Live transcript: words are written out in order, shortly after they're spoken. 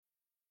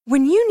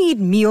When you need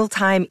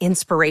mealtime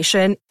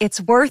inspiration,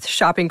 it's worth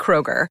shopping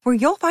Kroger, where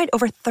you'll find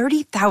over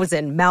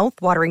 30,000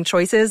 mouth-watering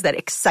choices that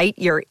excite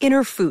your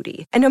inner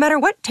foodie. And no matter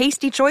what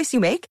tasty choice you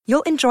make,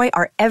 you'll enjoy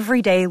our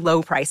everyday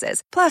low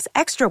prices, plus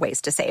extra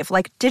ways to save,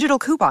 like digital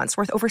coupons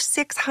worth over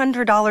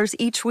 $600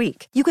 each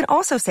week. You can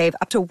also save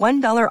up to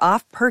 $1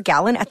 off per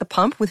gallon at the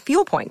pump with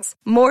fuel points.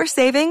 More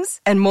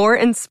savings and more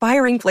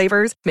inspiring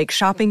flavors make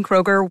shopping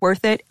Kroger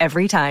worth it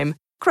every time.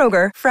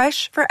 Kroger,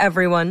 fresh for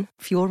everyone.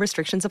 Fuel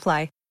restrictions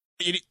apply.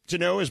 You Need to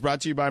Know is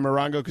brought to you by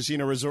Morongo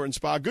Casino Resort and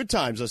Spa. Good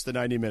times, less than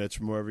 90 minutes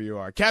from wherever you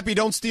are. Cappy,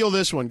 don't steal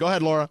this one. Go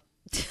ahead, Laura.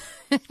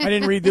 I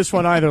didn't read this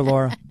one either,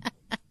 Laura.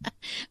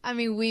 I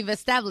mean, we've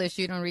established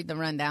you don't read the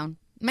rundown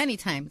many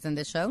times in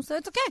this show, so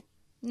it's okay.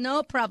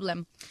 No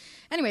problem.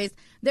 Anyways,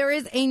 there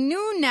is a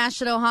new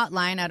national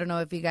hotline. I don't know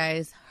if you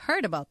guys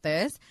heard about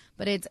this,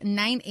 but it's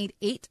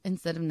 988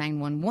 instead of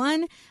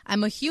 911.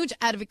 I'm a huge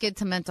advocate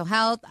to mental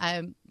health.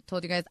 I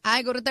told you guys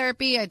I go to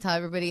therapy. I tell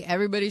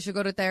everybody should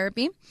go to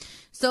therapy.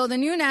 So the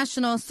new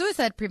National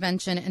Suicide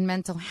Prevention and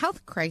Mental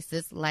Health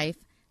Crisis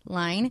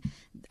Lifeline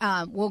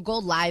will go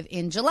live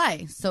in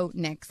July, so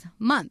next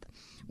month.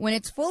 When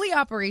it's fully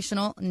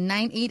operational,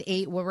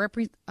 988 will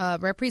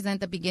represent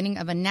the beginning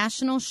of a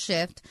national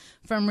shift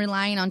from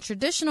relying on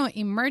traditional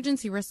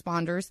emergency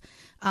responders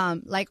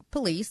like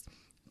police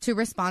to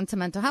respond to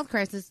mental health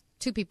crisis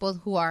to people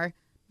who are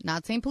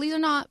not saying police or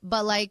not,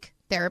 but like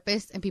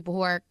therapists and people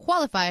who are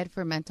qualified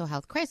for mental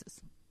health crisis.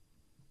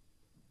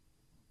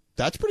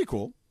 That's pretty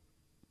cool.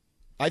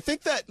 I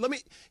think that,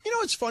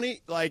 it's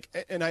funny, like,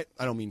 and I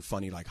don't mean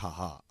funny like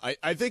haha.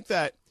 I think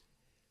that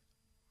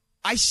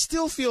I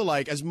still feel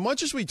like as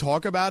much as we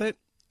talk about it,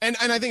 and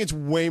I think it's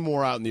way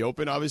more out in the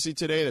open, obviously,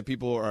 today, that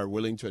people are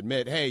willing to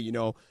admit, hey,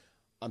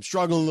 I'm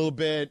struggling a little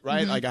bit,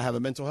 right? Like I have a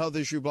mental health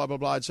issue, blah, blah,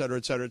 blah, et cetera,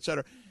 et cetera, et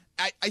cetera.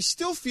 I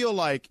still feel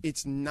like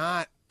it's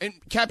not, and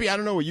Cappy, I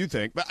don't know what you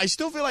think, but I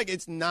still feel like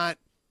it's not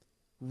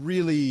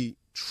really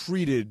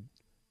treated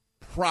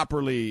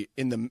properly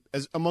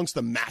amongst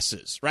the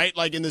masses, right?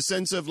 Like in the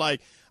sense of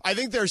like, I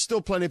think there's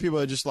still plenty of people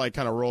that just like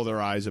kind of roll their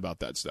eyes about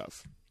that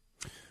stuff.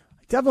 I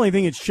definitely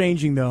think it's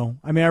changing, though.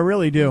 I mean, I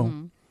really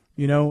do.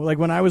 Mm-hmm. Like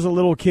when I was a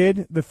little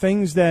kid, the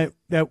things that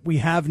we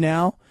have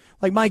now,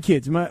 like my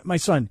kids, my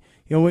son,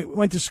 we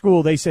went to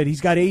school. They said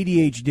he's got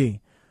ADHD.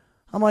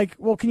 I'm like,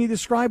 well, can you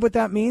describe what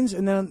that means?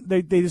 And then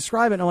they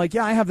describe it, and I'm like,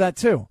 yeah, I have that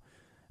too.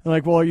 They're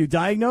like, well, are you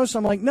diagnosed?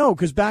 I'm like, no,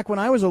 because back when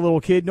I was a little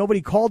kid,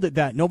 nobody called it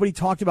that. Nobody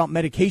talked about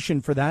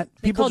medication for that.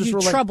 People called just you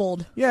were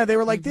troubled. Like, yeah, they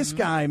were like, this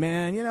guy,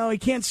 man, he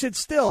can't sit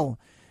still.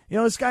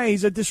 This guy,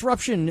 he's a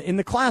disruption in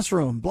the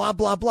classroom, blah,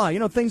 blah, blah.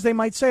 Things they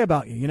might say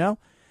about you,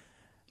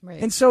 Right.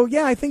 And so,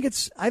 yeah, I think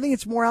it's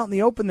more out in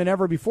the open than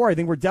ever before. I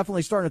think we're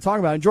definitely starting to talk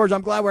about it. And, George,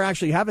 I'm glad we're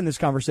actually having this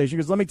conversation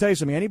because let me tell you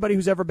something. Anybody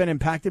who's ever been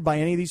impacted by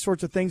any of these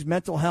sorts of things,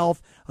 mental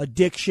health,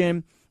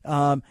 addiction,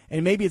 and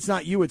maybe it's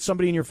not you, it's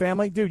somebody in your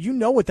family, dude, you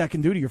know what that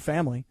can do to your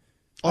family.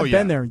 I've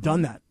been there and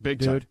done that, big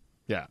dude. Time.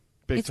 Yeah,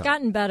 big It's time.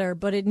 gotten better,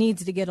 but it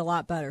needs to get a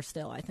lot better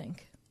still, I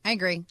think. I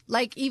agree.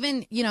 Like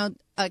even,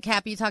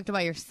 Cap, you talked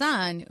about your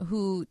son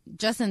who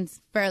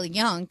Justin's fairly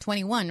young,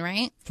 21,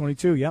 right?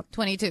 22, yep.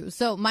 22.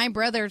 So my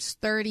brother's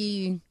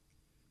 31,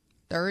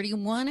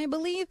 I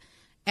believe.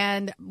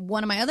 And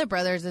one of my other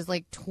brothers is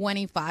like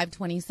 25,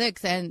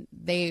 26. And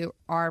they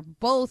are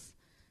both,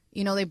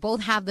 they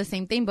both have the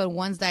same thing, but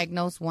one's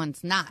diagnosed,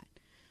 one's not.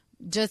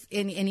 Just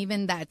in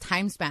even that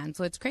time span.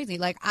 So it's crazy.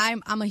 Like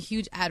I'm a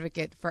huge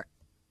advocate for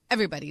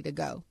everybody to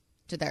go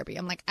to therapy.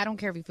 I'm like, I don't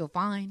care if you feel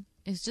fine.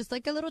 It's just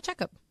like a little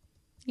checkup.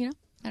 I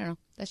don't know.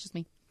 That's just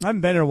me. I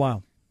haven't been in a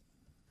while.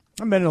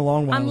 I haven't been in a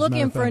long while. I'm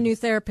looking for a new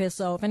therapist,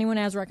 so if anyone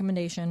has a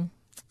recommendation,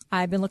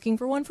 I've been looking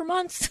for one for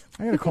months.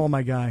 I got to call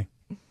my guy.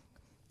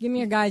 Give me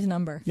your guy's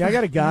number. Yeah, I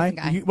got a guy.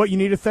 You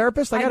need a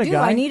therapist? I got a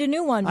guy. I need a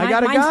new one. I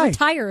got a guy. Mine's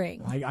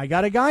retiring. I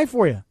got a guy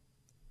for you.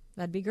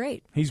 That'd be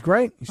great. He's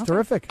great. He's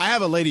terrific. I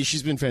have a lady.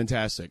 She's been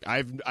fantastic.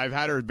 I've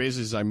had her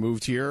basically since I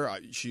moved here.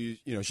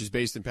 She's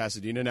based in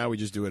Pasadena now. We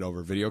just do it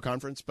over video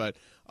conference, but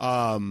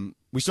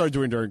we started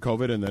doing it during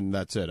COVID, and then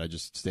that's it. I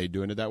just stayed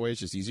doing it that way.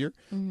 It's just easier.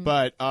 Mm-hmm.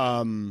 But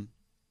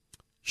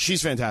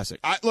she's fantastic.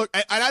 I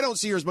don't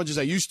see her as much as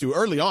I used to.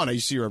 Early on, I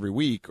used to see her every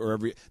week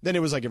then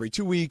it was like every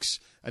 2 weeks,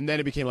 and then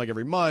it became like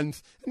every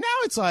month. And now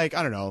it's like,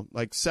 I don't know,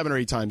 like 7 or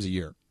 8 times a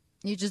year.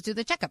 You just do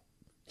the checkup.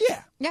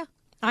 Yeah. Yeah.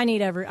 I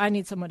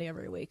need somebody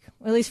every week,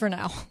 at least for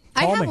now.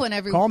 I have one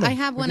every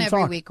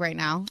week right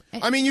now.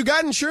 I mean, you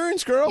got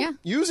insurance, girl. Yeah.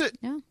 Use it.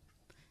 Yeah.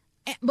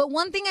 But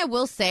one thing I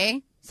will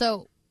say,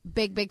 so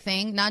big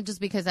thing, not just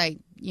because I,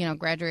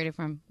 graduated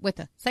with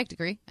a psych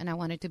degree and I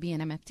wanted to be an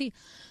MFT,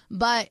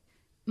 but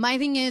my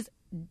thing is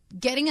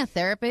getting a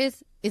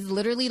therapist is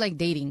literally like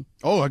dating.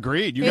 Oh,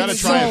 agreed. You got to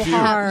try a few.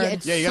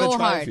 Hard. Yeah, you got to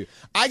try a few.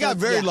 I got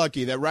very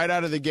lucky that right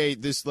out of the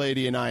gate, this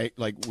lady and I,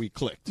 we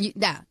clicked.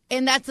 Yeah.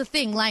 And that's the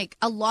thing. Like,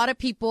 a lot of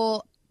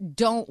people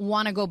don't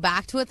want to go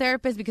back to a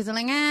therapist because they're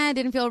like, I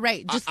didn't feel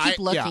right. Just keep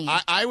looking. Yeah,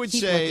 I would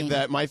say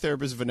that my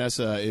therapist,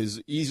 Vanessa, is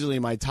easily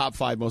my top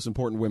 5 most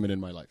important women in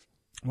my life.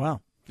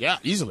 Wow. Yeah,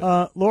 easily.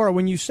 Laura,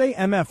 when you say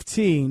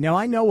MFT, now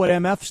I know what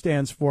MF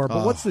stands for,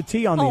 but what's the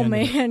T on the end? Oh,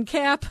 man,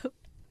 Cap.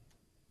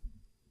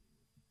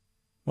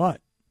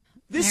 What?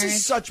 This Marriage,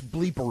 is such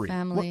bleepery.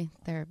 Family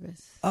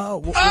therapist.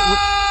 Oh,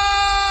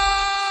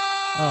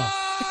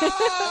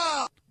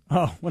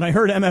 oh, when I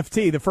heard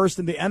MFT, the first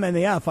and the M and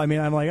the F, I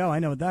mean, I'm like, oh, I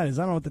know what that is.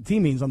 I don't know what the T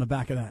means on the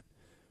back of that.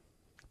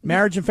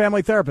 Marriage and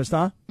family therapist,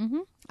 huh? Mm-hmm.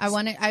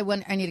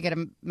 I need to get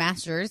a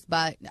master's,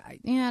 but I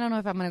don't know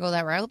if I'm going to go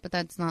that route, but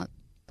that's not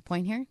the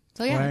point here.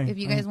 So, if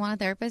you guys want a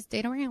therapist,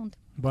 date around.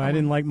 But I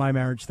didn't like my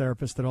marriage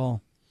therapist at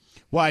all.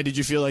 Why? Did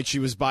you feel like she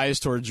was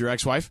biased towards your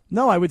ex-wife?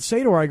 No, I would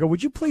say to her, I go,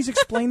 would you please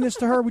explain this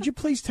to her? Would you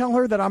please tell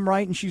her that I'm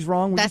right and she's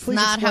wrong? Would That's you please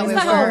not how explain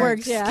it this?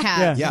 works,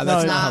 Kat. Yeah,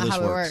 that's not how this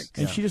works.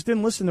 And she just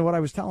didn't listen to what I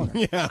was telling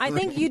her. I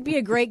think you'd be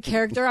a great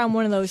character on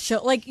one of those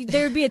shows. Like,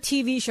 there would be a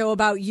TV show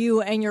about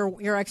you and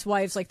your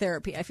ex-wife's, like,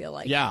 therapy, I feel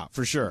like. Yeah,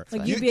 for sure.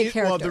 Like, you'd be a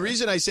character. Well, the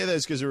reason I say that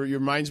is because it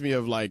reminds me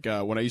of, like,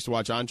 when I used to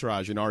watch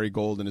Entourage and Ari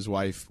Gold and his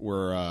wife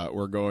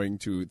were going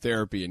to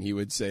therapy, and he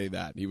would say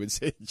that. He would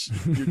say,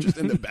 you're just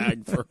in the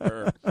bag for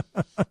her.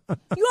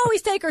 You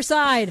always take her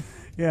side.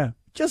 Yeah.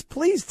 Just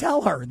please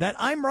tell her that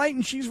I'm right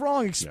and she's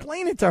wrong.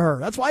 Explain it to her.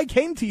 That's why I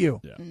came to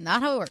you. Yeah.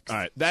 Not how it works. All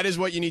right. That is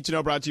what you need to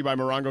know, brought to you by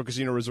Morongo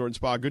Casino Resort and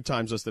Spa. Good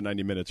times, less than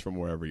 90 minutes from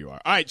wherever you are.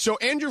 All right. So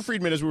Andrew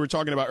Friedman, as we were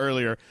talking about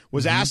earlier,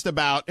 was asked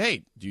about,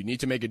 hey, do you need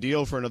to make a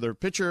deal for another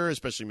pitcher,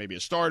 especially maybe a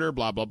starter,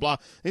 blah, blah, blah. And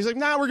he's like,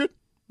 nah, we're good.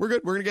 We're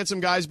good. We're going to get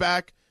some guys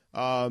back.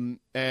 And,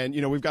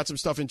 we've got some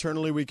stuff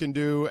internally we can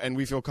do, and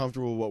we feel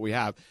comfortable with what we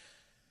have.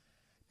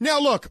 Now,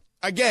 look,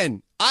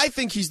 again, I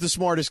think he's the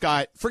smartest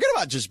guy. Forget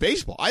about just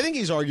baseball. I think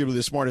he's arguably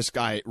the smartest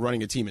guy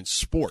running a team in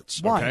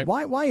sports. Why? Okay?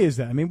 Why is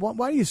that? I mean,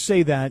 why do you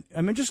say that?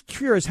 I'm just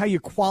curious how you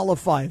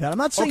qualify that. I'm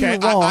not saying Okay,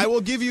 you're wrong. I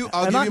will give you.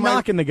 I'm not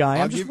knocking the guy.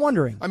 I'm just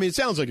wondering. I mean, it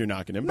sounds like you're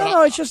knocking him.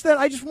 No, it's just that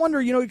I just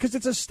wonder, because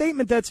it's a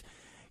statement that's,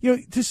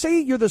 to say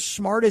you're the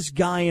smartest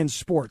guy in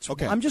sports.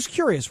 Okay. I'm just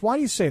curious. Why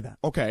do you say that?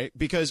 Okay,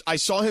 because I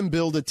saw him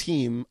build a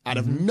team out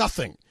of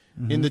nothing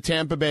in the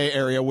Tampa Bay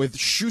area with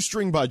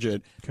shoestring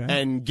budget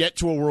and get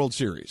to a World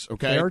Series.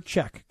 Okay, fair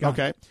check. Got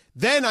it.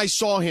 Then I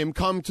saw him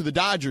come to the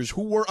Dodgers,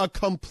 who were a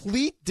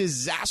complete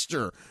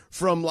disaster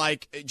from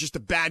just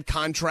the bad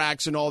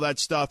contracts and all that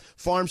stuff.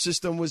 Farm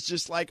system was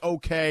just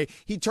okay.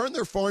 He turned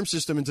their farm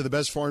system into the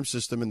best farm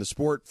system in the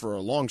sport for a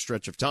long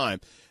stretch of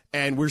time.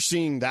 And we're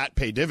seeing that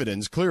pay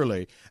dividends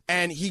clearly.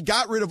 And he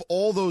got rid of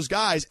all those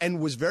guys and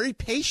was very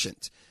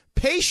patient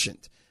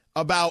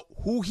about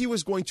who he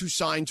was going to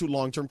sign to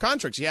long-term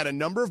contracts. He had a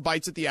number of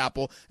bites at the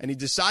apple, and he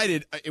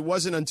decided it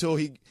wasn't until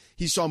he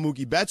saw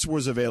Mookie Betts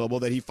was available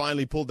that he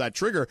finally pulled that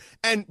trigger.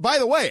 And by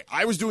the way,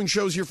 I was doing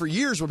shows here for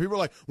years where people were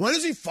like, when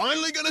is he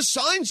finally going to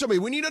sign somebody?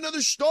 We need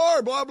another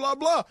star, blah, blah,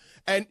 blah.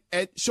 And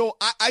so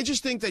I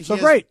just think that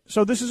great.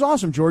 So this is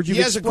awesome, George. He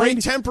has a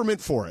great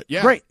temperament for it.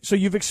 Yeah. Great. So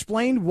you've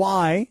explained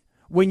why,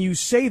 when you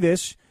say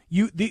this,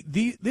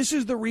 this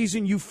is the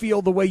reason you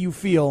feel the way you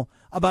feel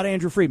about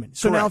Andrew Friedman.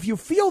 So Correct. now if you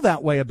feel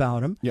that way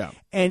about him,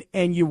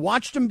 and you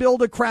watched him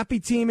build a crappy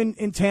team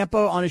in Tampa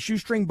on a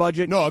shoestring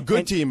budget. No, a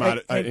good team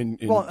in I'm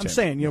Tampa.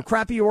 saying,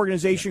 crappy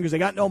organization because they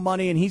got no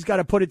money and he's got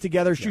to put it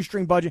together,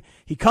 shoestring budget.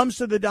 He comes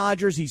to the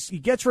Dodgers. He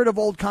gets rid of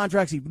old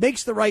contracts. He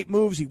makes the right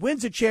moves. He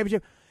wins a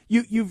championship.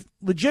 You've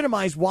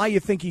legitimized why you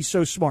think he's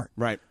so smart.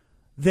 Right.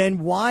 Then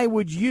why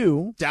would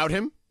you doubt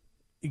him?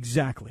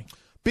 Exactly.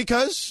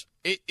 Because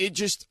it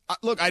just,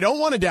 look, I don't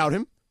want to doubt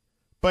him,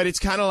 but it's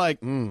kind of like,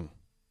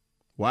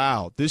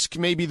 wow, this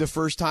may be the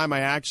first time I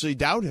actually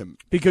doubt him.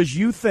 Because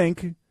you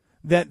think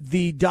that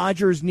the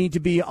Dodgers need to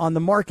be on the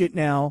market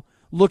now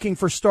looking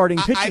for starting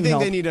pitching help. I think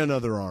they need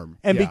another arm.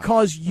 And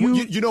because you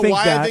know think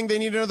why I think they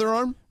need another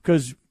arm?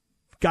 Because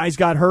guys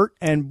got hurt,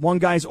 and one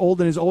guy's old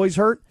and is always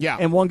hurt,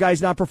 and one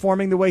guy's not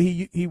performing the way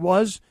he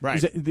was.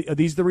 Right. Are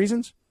these the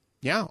reasons?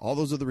 Yeah, all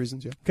those are the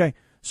reasons, yeah. Okay,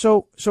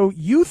 so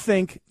you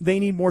think they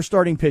need more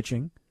starting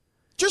pitching.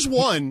 Just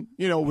one,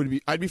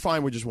 I'd be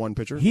fine with just one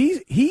pitcher.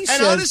 He and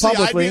says honestly,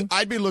 publicly,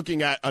 I'd be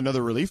looking at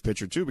another relief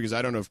pitcher too, because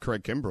I don't know if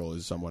Craig Kimbrell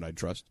is someone I'd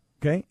trust.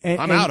 Okay,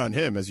 I'm out on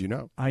him, as you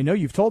know. I know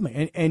you've told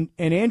me, and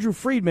Andrew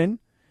Friedman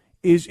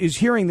is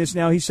hearing this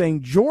now. He's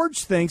saying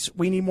George thinks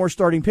we need more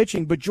starting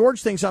pitching, but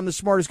George thinks I'm the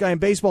smartest guy in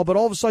baseball. But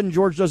all of a sudden,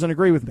 George doesn't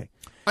agree with me.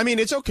 I mean,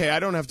 it's okay. I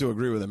don't have to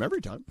agree with him every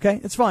time.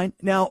 Okay, it's fine.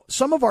 Now,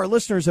 some of our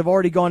listeners have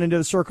already gone into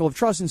the circle of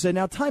trust and said,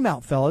 now, time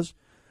out, fellas.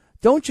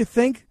 Don't you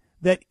think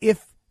that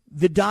if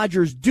the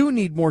Dodgers do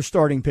need more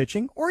starting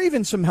pitching, or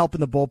even some help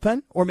in the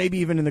bullpen, or maybe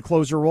even in the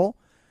closer role,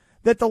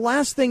 that the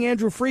last thing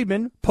Andrew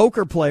Friedman,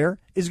 poker player,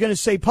 is going to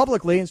say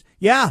publicly is,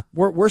 yeah,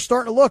 we're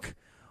starting to look.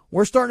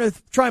 We're starting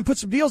to try and put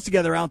some deals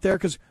together out there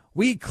because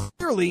we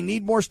clearly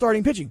need more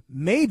starting pitching.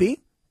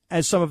 Maybe,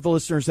 as some of the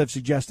listeners have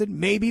suggested,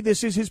 maybe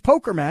this is his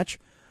poker match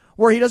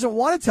where he doesn't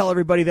want to tell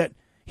everybody that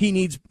he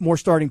needs more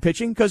starting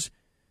pitching because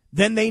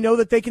then they know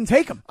that they can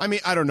take him. I mean,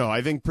 I don't know.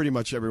 I think pretty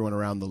much everyone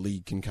around the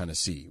league can kind of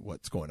see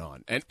what's going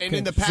on. And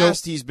in the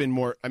past, he's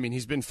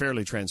been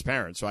fairly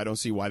transparent, so I don't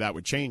see why that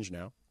would change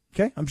now.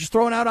 Okay, I'm just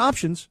throwing out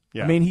options.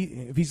 Yeah. I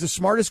mean, if he's the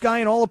smartest guy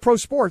in all of pro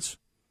sports.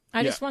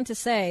 I just want to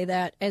say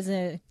that as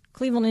a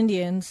Cleveland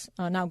Indians,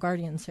 now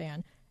Guardians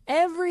fan,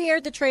 every year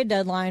at the trade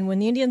deadline, when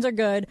the Indians are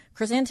good,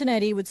 Chris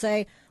Antonetti would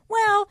say,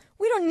 well,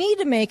 we don't need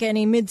to make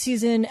any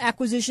midseason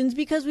acquisitions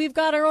because we've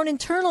got our own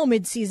internal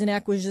midseason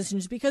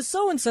acquisitions because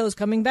so-and-so's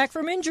coming back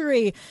from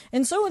injury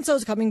and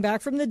so-and-so's coming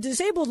back from the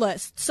disabled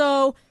list.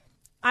 So,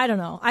 I don't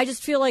know. I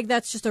just feel like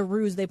that's just a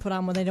ruse they put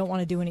on when they don't want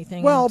to do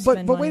anything. Well,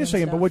 but wait a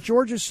second. But what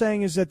George is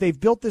saying is that they've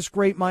built this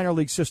great minor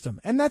league system.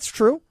 And that's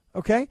true.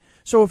 Okay,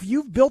 so if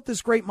you've built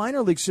this great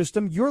minor league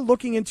system, you're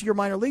looking into your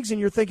minor leagues and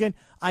you're thinking,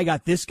 I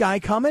got this guy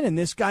coming and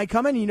this guy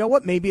coming. And you know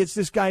what? Maybe it's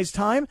this guy's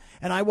time.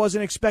 And I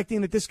wasn't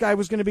expecting that this guy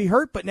was going to be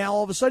hurt. But now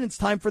all of a sudden it's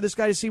time for this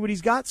guy to see what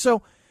he's got.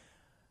 So,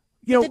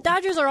 you know, the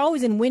Dodgers are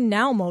always in win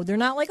now mode. They're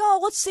not like, oh,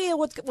 let's see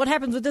what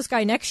happens with this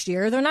guy next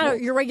year. They're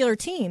not your regular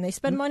team. They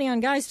spend money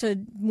on guys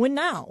to win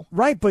now.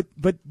 Right. But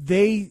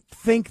they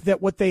think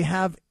that what they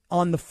have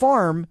on the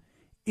farm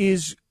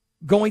is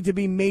going to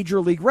be major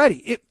league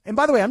ready. And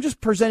by the way, I'm just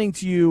presenting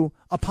to you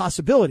a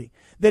possibility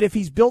that if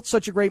he's built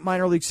such a great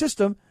minor league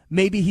system,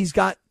 maybe he's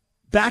got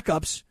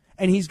backups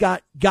and he's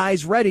got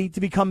guys ready to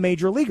become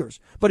major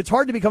leaguers. But it's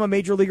hard to become a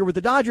major leaguer with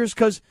the Dodgers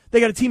because they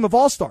got a team of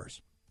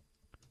all-stars.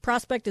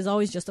 Prospect is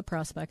always just a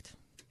prospect.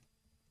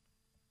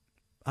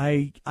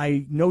 I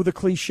know the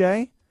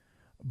cliche,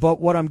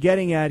 but what I'm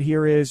getting at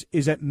here is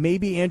that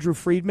maybe Andrew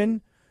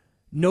Friedman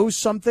knows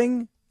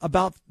something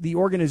about the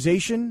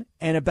organization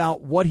and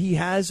about what he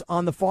has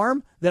on the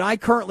farm that I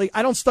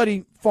don't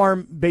study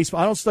farm baseball.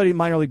 I don't study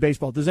minor league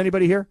baseball. Does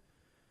anybody here?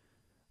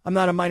 I'm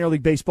not a minor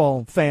league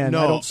baseball fan. No,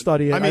 I don't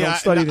study it. I mean,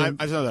 it's not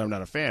that I'm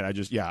not a fan.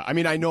 I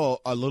mean, I know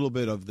a little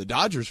bit of the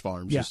Dodgers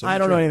farm system. I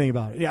don't know anything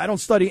about it. Yeah, I don't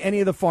study any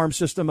of the farm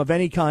system of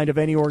any kind of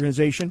any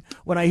organization.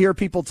 When I hear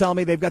people tell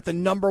me they've got the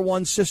number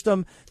one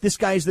system, this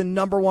guy's the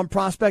number one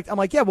prospect, I'm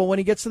like, yeah, well, when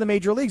he gets to the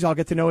major leagues, I'll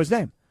get to know his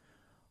name.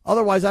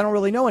 Otherwise, I don't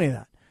really know any of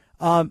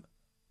that.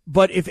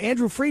 But if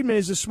Andrew Friedman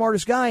is the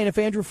smartest guy, and if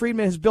Andrew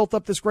Friedman has built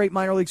up this great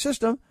minor league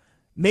system,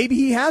 maybe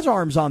he has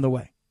arms on the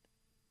way.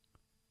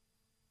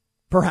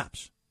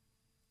 Perhaps.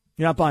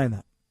 You're not buying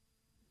that.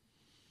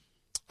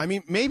 I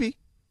mean, maybe.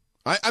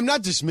 I'm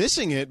not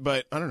dismissing it,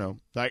 but I don't know.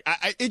 Like,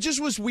 it just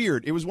was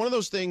weird. It was one of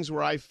those things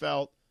where I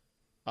felt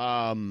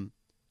I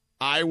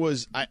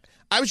was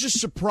just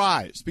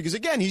surprised because,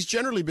 again, he's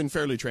generally been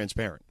fairly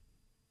transparent.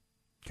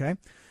 Okay.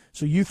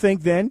 So you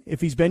think then,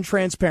 if he's been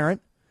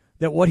transparent,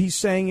 that what he's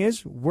saying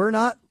is we're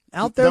not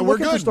out there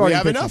looking for starting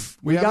pitching. We have enough.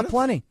 We got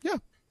plenty. Yeah.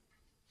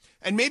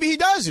 And maybe he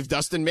does. If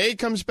Dustin May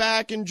comes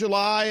back in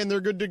July and they're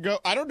good to go,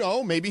 I don't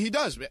know. Maybe he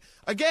does.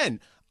 Again,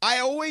 I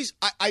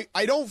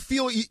don't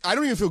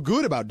even feel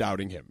good about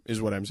doubting him,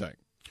 is what I'm saying.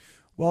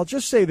 Well, I'll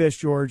just say this,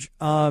 George.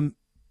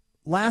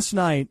 Last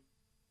night,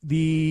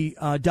 the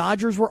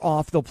Dodgers were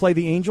off. They'll play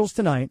the Angels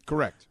tonight.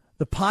 Correct.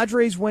 The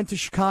Padres went to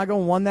Chicago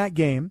and won that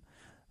game.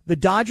 The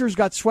Dodgers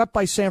got swept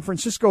by San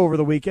Francisco over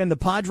the weekend. The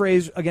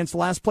Padres, against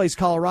last place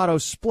Colorado,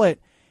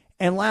 split.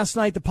 And last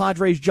night, the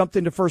Padres jumped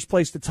into first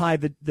place to tie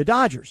the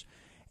Dodgers.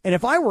 And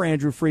if I were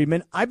Andrew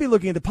Friedman, I'd be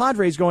looking at the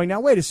Padres going, now,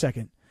 wait a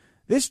second.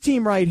 This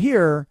team right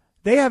here,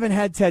 they haven't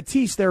had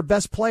Tatis, their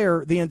best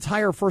player, the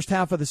entire first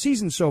half of the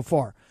season so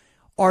far.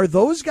 Are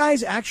those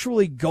guys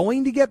actually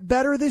going to get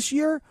better this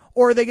year?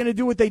 Or are they going to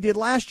do what they did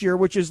last year,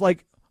 which is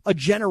like a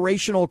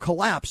generational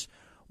collapse?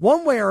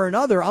 One way or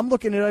another, I'm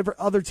looking at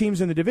other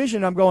teams in the division,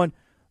 and I'm going,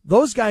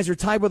 those guys are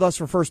tied with us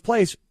for first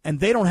place, and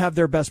they don't have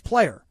their best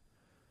player.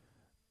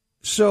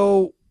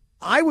 So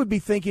I would be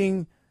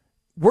thinking,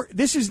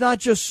 this is not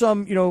just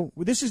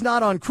this is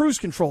not on cruise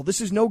control.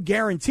 This is no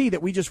guarantee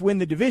that we just win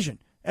the division,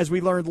 as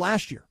we learned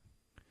last year.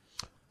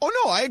 Oh,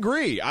 no, I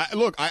agree.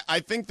 I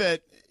think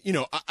that,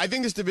 I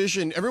think this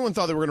division, everyone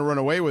thought they were going to run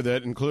away with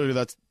it, and clearly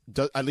that's,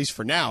 at least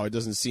for now, it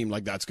doesn't seem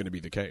like that's going to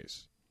be the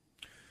case.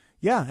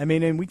 Yeah, I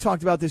mean, and we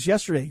talked about this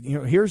yesterday.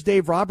 Here's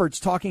Dave Roberts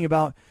talking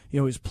about,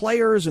 his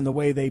players and the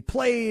way they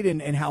played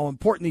and how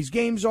important these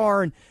games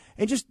are. And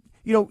just,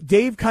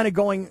 Dave kind of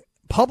going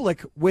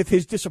public with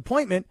his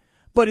disappointment,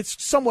 but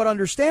it's somewhat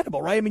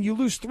understandable, right? I mean, you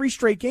lose 3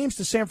 straight games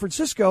to San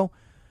Francisco.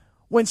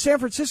 When San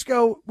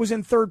Francisco was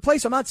in third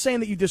place, I'm not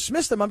saying that you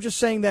dismiss them. I'm just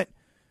saying that,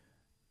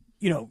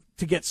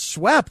 to get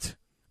swept,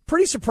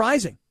 pretty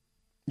surprising.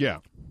 Yeah.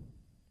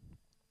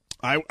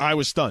 I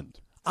was stunned.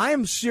 I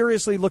am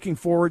seriously looking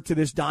forward to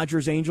this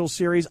Dodgers-Angels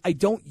series. I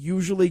don't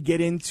usually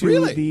get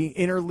into the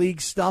interleague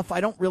stuff.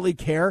 I don't really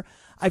care.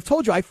 I've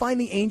told you, I find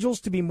the Angels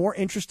to be more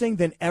interesting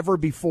than ever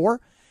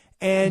before.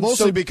 And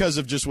mostly because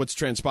of just what's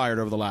transpired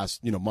over the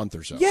last month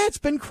or so. Yeah, it's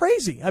been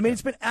crazy. I mean,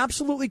 It's been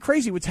absolutely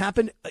crazy what's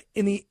happened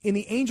in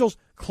the Angels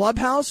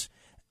clubhouse,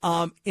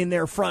 in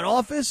their front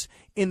office,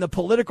 in the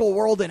political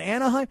world in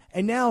Anaheim,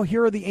 and now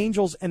here are the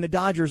Angels and the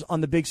Dodgers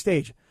on the big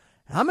stage.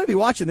 I'm going to be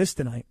watching this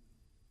tonight.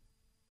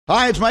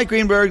 Hi, it's Mike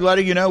Greenberg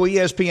letting you know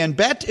ESPN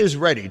Bet is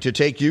ready to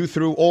take you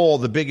through all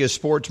the biggest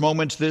sports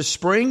moments this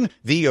spring.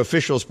 The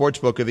official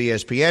sportsbook of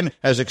ESPN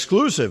has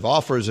exclusive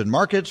offers and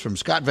markets from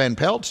Scott Van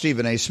Pelt,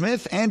 Stephen A.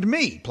 Smith, and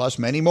me, plus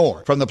many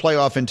more. From the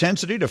playoff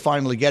intensity to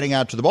finally getting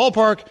out to the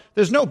ballpark,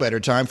 there's no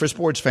better time for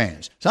sports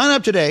fans. Sign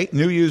up today.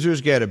 New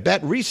users get a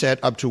bet reset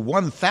up to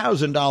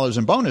 $1,000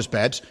 in bonus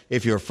bets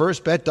if your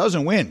first bet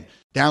doesn't win.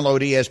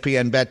 Download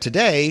ESPN Bet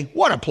today.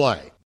 What a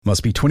play.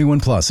 Must be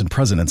 21 plus and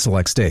present in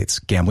select states.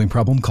 Gambling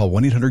problem? Call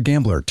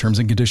 1-800-GAMBLER. Terms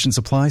and conditions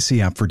apply.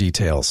 See app for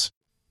details.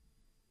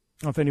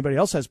 I don't know if anybody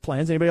else has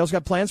plans. Anybody else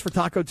got plans for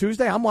Taco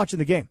Tuesday? I'm watching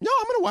the game. No,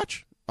 I'm going to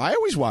watch. I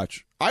always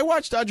watch. I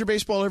watch Dodger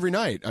baseball every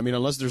night. I mean,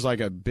 unless there's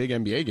like a big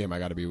NBA game I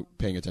got to be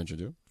paying attention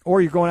to.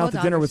 Or you're going out to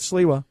dinner with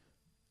Sliwa.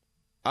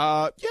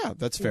 Yeah,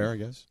 that's fair, I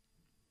guess.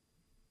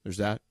 There's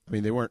that. I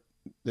mean,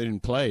 they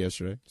didn't play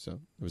yesterday, so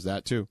it was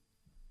that too.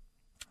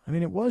 I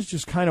mean, it was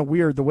just kind of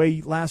weird the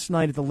way last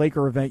night at the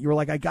Laker event, you were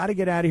like, I got to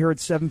get out of here at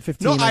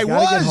 7:15. No, I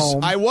was. Get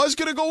home. I was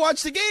going to go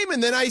watch the game,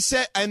 and then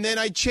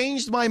I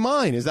changed my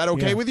mind. Is that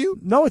okay with you?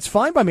 No, it's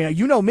fine by me.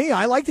 You know me.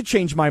 I like to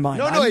change my mind.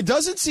 No, it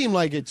doesn't seem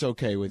like it's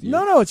okay with you.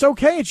 No, it's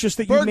okay. It's just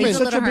that you made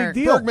such a big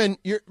deal.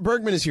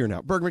 Bergman is here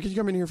now. Bergman, can you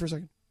come in here for a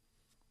second?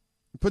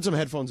 Put some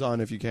headphones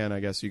on if you can, I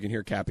guess. You can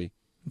hear Cappy.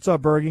 What's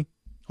up, Bergie?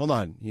 Hold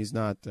on. He's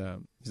not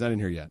in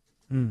here yet.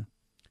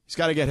 He's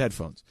got to get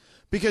headphones.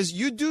 Because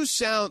you do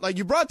sound like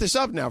you brought this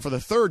up now for the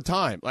third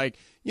time. Like,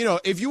 you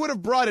know, if you would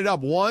have brought it up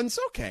once,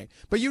 okay.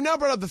 But you now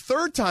brought up the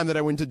third time that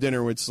I went to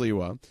dinner with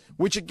Sliwa,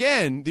 which,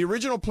 again, the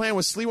original plan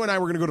was Sliwa and I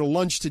were going to go to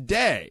lunch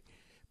today.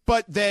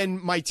 But then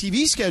my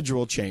TV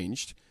schedule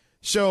changed.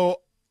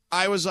 So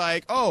I was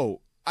like,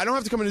 oh, I don't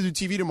have to come in and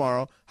do TV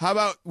tomorrow. How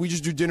about we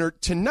just do dinner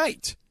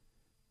tonight?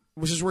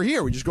 Which is we're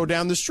here. We just go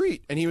down the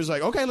street. And he was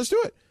like, okay, let's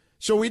do it.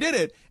 So we did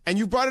it. And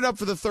you brought it up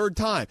for the third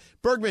time.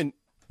 Bergman.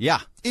 Yeah.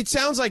 It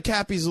sounds like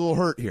Cappy's a little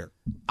hurt here.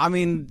 I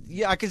mean,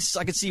 yeah, I could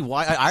see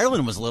why.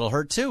 Ireland was a little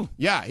hurt, too.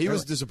 Yeah, he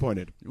was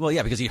disappointed. Well,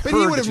 yeah, because he heard. But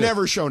he would have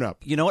never shown up.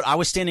 You know what? I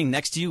was standing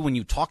next to you when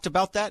you talked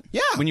about that.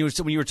 Yeah. When you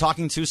were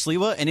talking to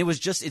Sliwa, and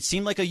it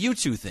seemed like a you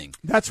two thing.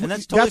 That's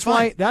totally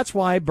fine. That's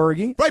why,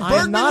 Bergie. Right,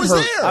 Bergman was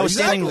hurt. there. I was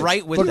standing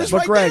right with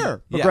them.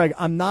 But Greg,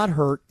 I'm not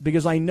hurt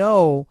because I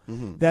know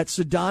that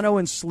Sedano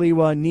and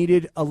Sliwa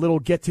needed a little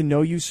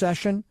get-to-know-you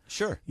session.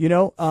 Sure. You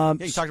know? Yeah,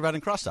 you talked about it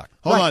in Crosstalk.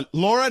 Hold on.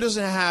 Laura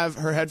doesn't have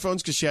her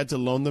headphones because she had to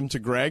loan them to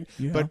Greg.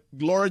 Yeah. But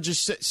Laura,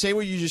 just say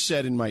what you just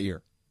said in my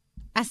ear.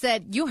 I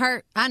said, you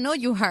hurt. I know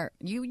you hurt.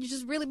 You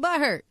just really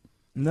butthurt.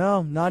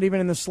 No, not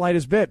even in the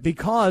slightest bit.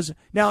 Because,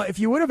 now, if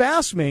you would have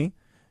asked me,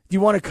 do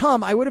you want to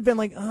come? I would have been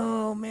like,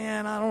 oh,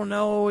 man, I don't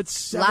know. It's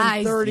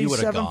 7:30,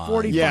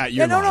 7:45.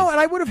 Yeah, no, and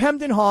I would have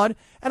hemmed and hawed,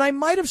 and I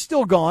might have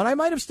still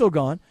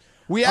gone.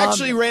 We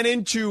actually ran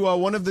into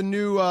one of the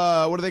new,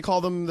 what do they call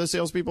them, the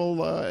salespeople?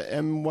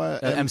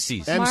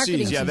 MCs.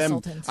 Marketing yeah,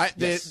 them.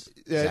 Yes,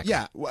 exactly.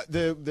 Yeah,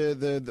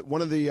 the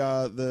one of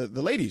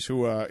the ladies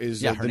who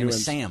is her the name new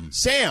is Sam.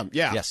 Sam,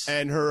 yeah, yes,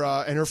 and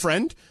her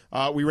friend.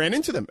 We ran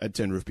into them at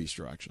Tin Roof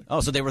Bistro, actually. Oh,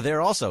 so they were there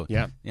also.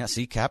 Yeah.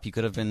 See, Cap, you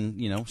could have been,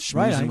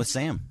 schmoozing with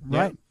Sam.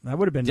 Right, that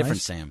would have been different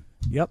nice. Sam.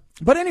 Yep.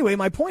 But anyway,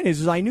 my point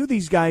is I knew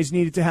these guys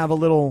needed to have a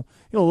little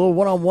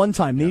one-on-one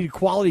time. They needed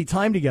quality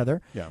time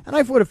together. Yeah. And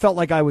I would have felt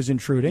like I was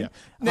intruding. Yeah.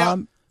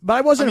 Now, but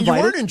I wasn't invited.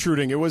 You weren't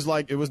intruding. It was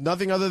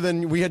nothing other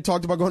than we had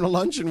talked about going to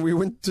lunch and we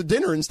went to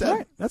dinner instead.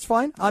 Right. That's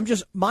fine.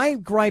 My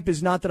gripe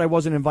is not that I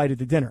wasn't invited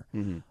to dinner.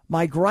 Mm-hmm.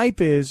 My gripe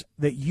is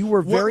that you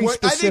were very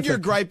specific. I think your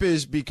gripe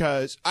is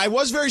because I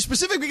was very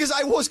specific because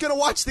I was going to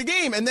watch the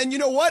game. And then you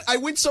know what? I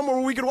went somewhere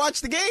where we could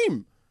watch the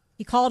game.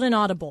 He called an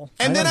audible.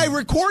 And then I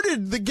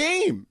recorded the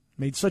game.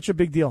 Made such a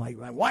big deal. Like,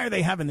 why are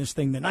they having this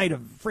thing the night of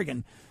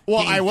friggin'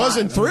 Well, I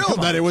wasn't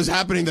thrilled that it was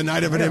happening the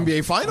night of an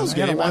NBA Finals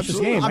game.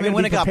 I mean,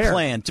 when it got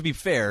planned, to be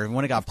fair,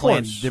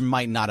 there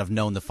might not have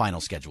known the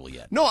final schedule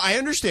yet. No, I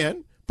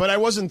understand, but I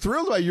wasn't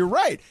thrilled by it. You're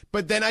right.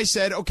 But then I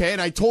said, okay,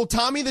 and I told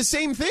Tommy the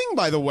same thing,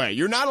 by the way.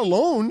 You're not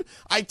alone.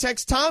 I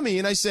text Tommy,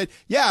 and I said,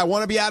 yeah, I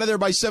want to be out of there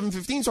by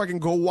 7:15 so I can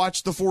go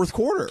watch the fourth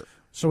quarter.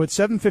 So at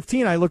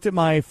 7:15, I looked at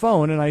my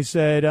phone, and I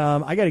said,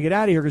 I got to get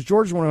out of here because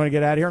George want to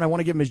get out of here, and I want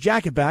to give him his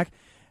jacket back.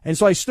 And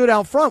so I stood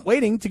out front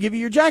waiting to give you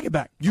your jacket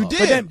back. You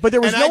did. But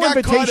there was no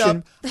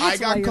invitation. I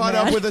got caught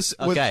up with us.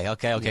 Okay,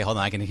 hold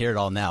on. I can hear it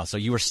all now. So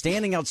you were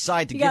standing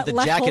outside to give the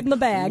left jacket, holding the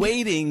bag.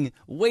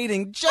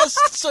 waiting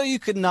just so you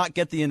could not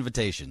get the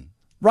invitation.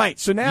 Right.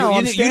 So now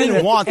you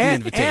didn't want the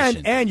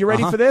invitation. And you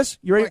ready for this?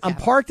 You ready? I'm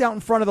parked out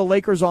in front of the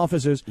Lakers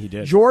offices. He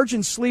did. George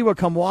and Sliwa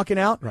come walking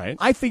out. Right.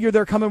 I figure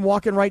they're coming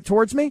walking right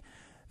towards me.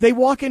 They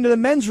walk into the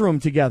men's room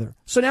together.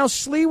 So now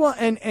Sliwa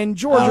and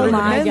George are in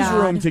the men's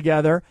room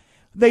together.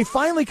 They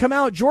finally come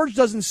out. George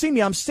doesn't see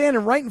me. I'm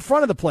standing right in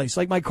front of the place.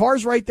 Like, my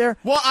car's right there.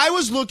 Well, I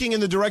was looking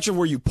in the direction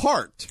where you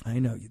parked. I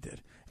know you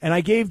did. And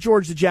I gave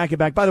George the jacket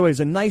back. By the way, it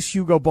was a nice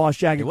Hugo Boss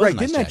jacket.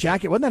 Wasn't that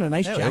jacket? Wasn't that a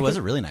nice jacket? It was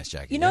a really nice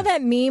jacket. You know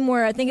that meme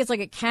where I think it's like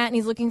a cat and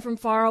he's looking from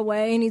far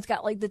away and he's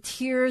got like the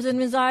tears in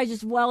his eyes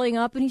just welling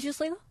up and he's just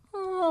like,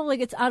 like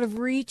it's out of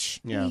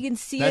reach. Yeah. You can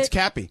see That's it.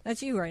 Cappy.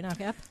 That's you right now,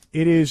 Cap.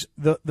 It is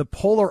the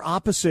polar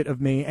opposite of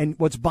me. And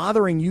what's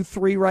bothering you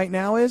three right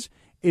now is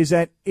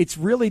that it's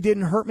really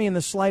didn't hurt me in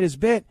the slightest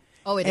bit.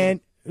 Oh, it and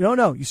did.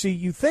 No. You see,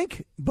 you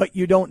think, but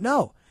you don't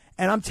know.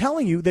 And I'm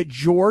telling you that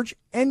George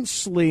and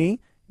Slee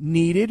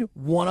needed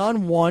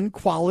one-on-one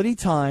quality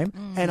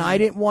time, and I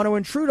didn't want to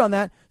intrude on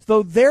that.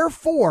 So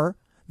therefore,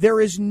 there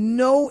is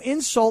no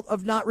insult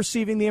of not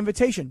receiving the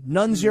invitation.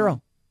 None,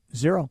 zero.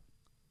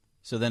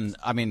 So then,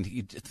 I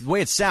mean, the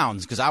way it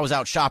sounds, because I was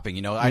out shopping,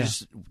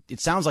 it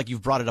sounds like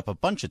you've brought it up a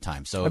bunch of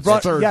times. So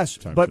yes,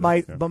 but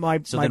my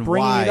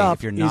bringing it up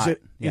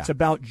it's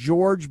about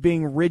George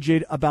being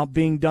rigid about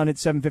being done at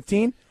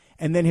 7:15,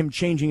 and then him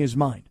changing his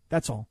mind.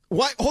 That's all.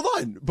 Why? Hold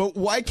on, but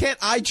why can't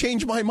I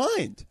change my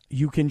mind?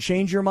 You can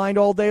change your mind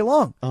all day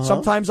long.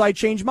 Sometimes I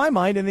change my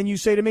mind, and then you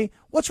say to me,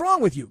 "What's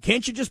wrong with you?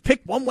 Can't you just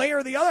pick one way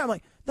or the other?" I'm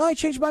like, "No, I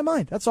changed my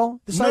mind. That's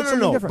all." Decide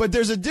something different. But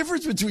there's a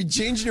difference between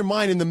changing your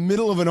mind in the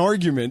middle of an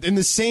argument, in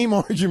the same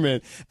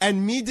argument,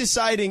 and me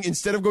deciding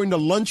instead of going to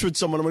lunch with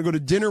someone, I'm going to go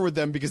to dinner with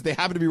them because they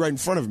happen to be right in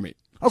front of me.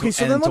 Okay,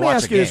 so then let me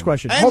ask you this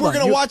question. And we're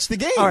going to watch the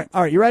game. All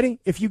right, you ready?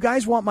 If you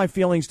guys want my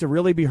feelings to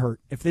really be hurt,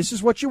 if this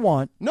is what you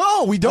want.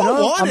 No, we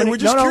don't want it. We're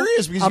just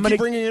curious because you keep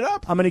bringing it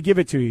up. I'm going to give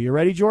it to you. You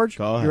ready, George?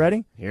 Go ahead. You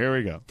ready? Here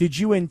we go. Did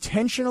you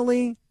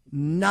intentionally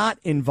not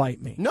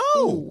invite me?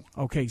 No.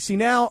 Okay, see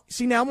now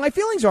my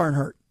feelings aren't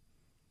hurt.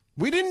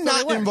 We did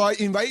not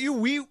invite you.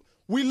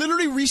 We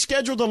literally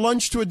rescheduled a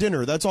lunch to a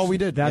dinner. That's all we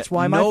did. That's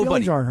why my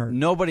feelings aren't hurt.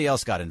 Nobody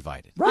else got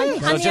invited. Right.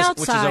 On the outside,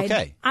 which is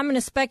okay. I'm going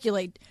to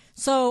speculate.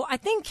 So I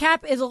think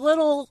Cap is a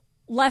little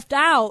left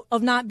out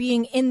of not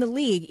being in the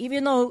league,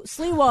 even though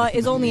Sliwa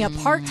is only a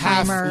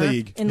part-timer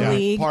in the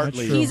league.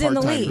 He's in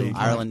the league.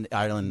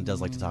 Ireland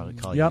does like to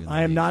call you. Yep,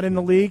 I am not in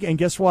the league, and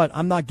guess what?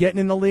 I'm not getting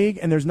in the league,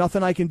 and there's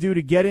nothing I can do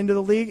to get into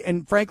the league,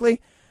 and frankly,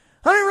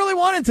 I didn't really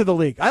want into the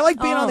league. I like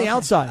being on the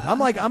outside. I'm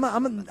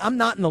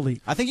not in the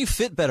league. I think you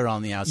fit better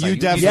on the outside. You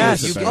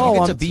definitely you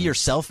get to be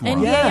yourself more.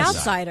 NBA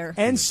outsider.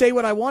 And say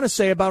what I want to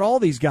say about all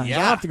these guys. I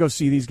don't have to go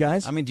see these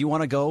guys. I mean, do you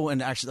want to go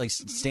and actually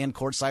stand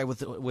courtside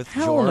with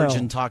Hell George no.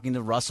 and talking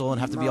to Russell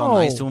and have to be all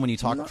nice to him when you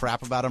talk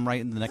crap about him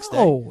right in the next day?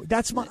 Oh,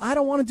 I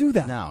don't want to do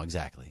that. No,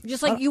 exactly.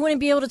 Just like you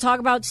wouldn't be able to talk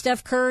about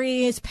Steph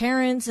Curry, his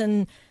parents,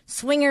 and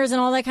swingers and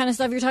all that kind of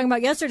stuff you were talking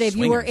about yesterday if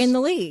you were in the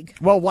league.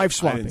 Well, wife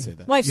swapping. I didn't say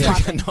that. Wife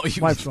swapping.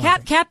 Wife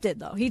swapping. Cap did,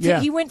 though.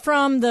 He went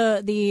from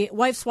the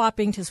wife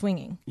swapping to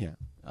swinging. Yeah.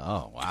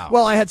 Oh, wow.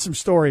 Well, I had some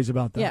stories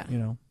about that,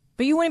 Yeah.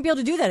 But you wouldn't be able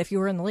to do that if you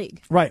were in the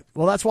league. Right.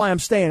 Well, that's why I'm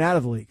staying out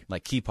of the league.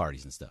 Like key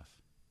parties and stuff.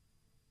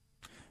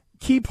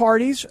 Key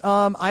parties,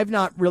 I've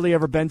not really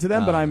ever been to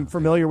them, but I'm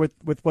familiar with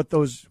what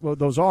those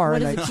are.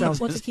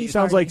 What's a key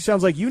sounds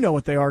like you know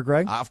what they are,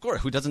 Greg. Of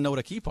course. Who doesn't know what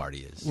a key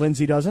party is?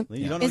 Lindsay doesn't.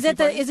 You don't know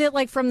Is it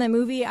like from the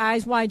movie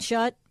Eyes Wide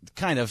Shut?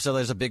 Kind of. So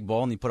there's a big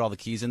bowl, and you put all the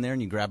keys in there,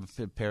 and you grab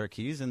a pair of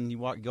keys, and you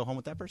go home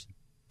with that person.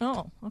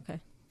 Oh, okay.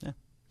 Yeah.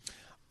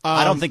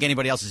 I don't think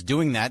anybody else is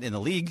doing that in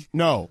the league.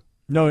 No,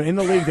 in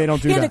the league they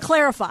don't do that. You had to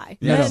clarify.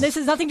 Yeah. This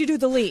has nothing to do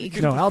with the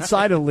league. No,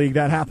 outside of the league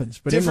that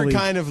happens, but different in the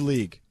league, kind of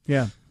league.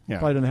 Yeah.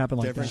 Probably doesn't happen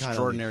like Different that. kind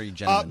Extraordinary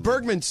gentleman.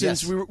 Bergman,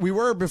 since we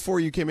were before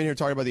you came in here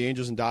talking about the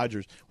Angels and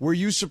Dodgers, were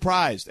you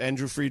surprised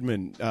Andrew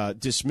Friedman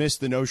dismissed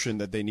the notion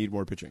that they need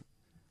more pitching?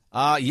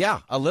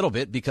 Yeah, a little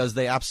bit, because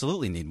they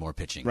absolutely need more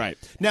pitching. Right.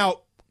 Now,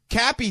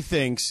 Cappy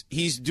thinks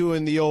he's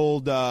doing the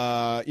old,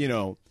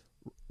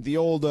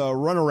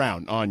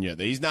 runaround on you.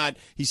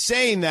 He's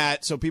saying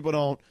that so people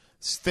don't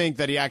think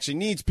that he actually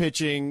needs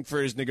pitching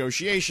for his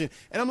negotiation.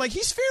 And I'm like,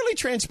 he's fairly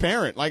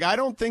transparent. Like, I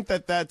don't think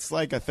that that's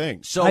like a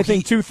thing. So I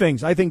think two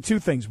things.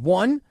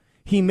 One,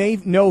 he may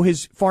know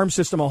his farm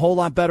system a whole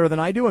lot better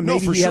than I do, and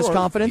maybe he has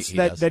confidence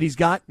that he's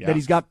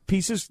got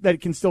pieces that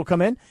can still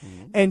come in.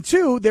 Mm-hmm. And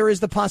two, there is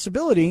the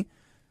possibility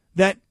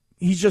that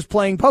he's just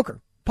playing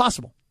poker.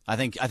 Possible. I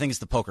think it's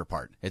the poker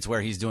part. It's where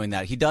he's doing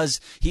that. He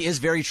is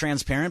very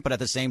transparent, but at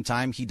the same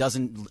time,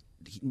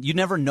 you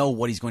never know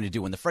what he's going to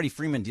do. When the Freddie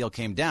Freeman deal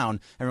came down,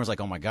 everyone was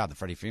like, oh my God, the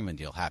Freddie Freeman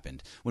deal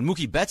happened. When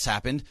Mookie Betts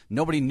happened,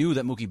 nobody knew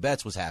that Mookie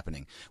Betts was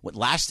happening.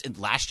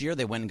 Last year,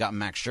 they went and got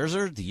Max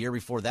Scherzer. The year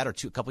before that, or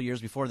a couple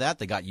years before that,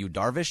 they got Yu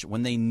Darvish.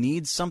 When they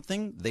need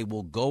something, they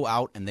will go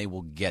out and they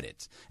will get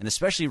it. And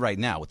especially right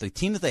now, with the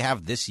team that they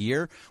have this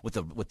year, with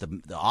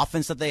the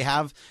offense that they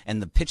have,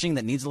 and the pitching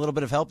that needs a little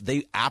bit of help,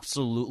 they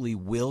absolutely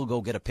will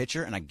go get a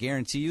pitcher. And I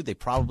guarantee you, they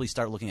probably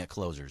start looking at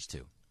closers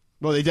too.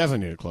 Well, they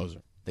definitely need a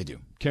closer. They do.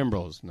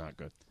 Kimbrel's not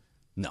good.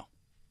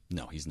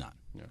 No, he's not.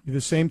 Yeah. You're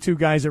the same two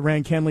guys that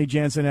ran Kenley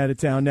Jansen out of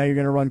town. Now you're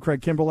going to run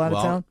Craig Kimbrel out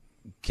of town?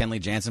 Kenley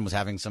Jansen was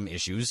having some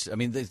issues. I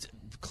mean, the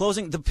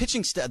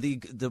pitching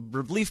the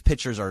relief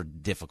pitchers are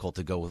difficult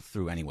to go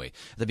through anyway.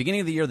 At the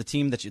beginning of the year,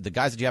 the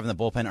guys that you have in the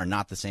bullpen are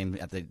not the same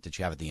that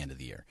you have at the end of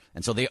the year,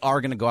 and so they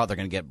are going to go out. They're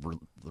going to get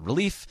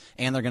relief,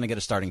 and they're going to get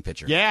a starting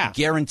pitcher. Yeah,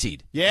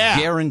 guaranteed. Yeah,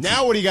 guaranteed.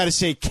 Now what do you got to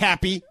say,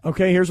 Cappy?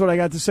 Okay, here's what I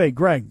got to say,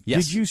 Greg.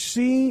 Yes. Did you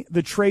see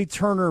the Trey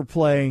Turner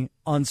play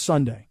on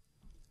Sunday?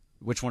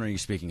 Which one are you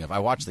speaking of? I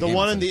watched the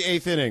one in the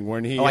 8th inning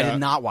when he. I did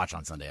not watch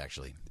on Sunday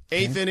actually.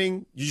 Eighth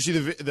inning. Did you see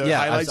the Yeah,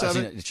 highlights I've of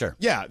seen it? Sure.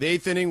 Yeah, the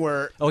eighth inning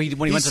where when he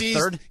went to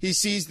third? He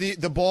sees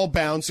the ball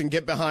bounce and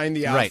get behind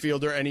the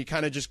outfielder, and he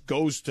kind of just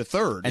goes to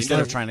third. Instead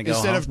of trying to go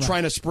Instead home. of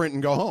trying to sprint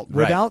and go home.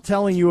 Without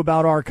telling you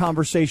about our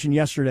conversation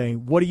yesterday,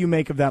 what do you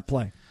make of that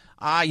play?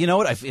 You know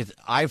what?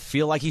 I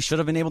feel like he should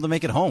have been able to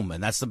make it home,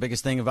 and that's the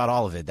biggest thing about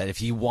all of it. That if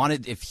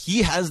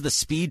he has the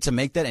speed to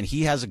make that, and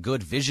he has a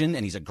good vision,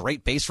 and he's a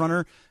great base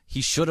runner,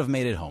 he should have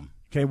made it home.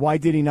 Okay, why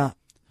did he not?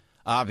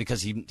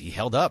 Because he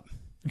held up.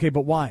 Okay,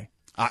 but why?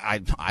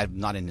 I'm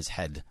not in his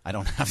head. I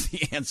don't have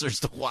the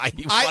answers to why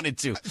he wanted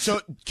to.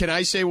 So can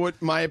I say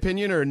what my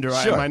opinion, or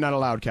Sure. am I not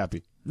allowed,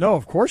 Cappy? No,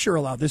 of course you're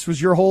allowed. This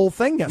was your whole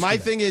thing yesterday. My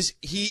thing is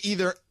he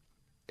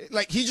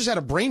just had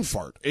a brain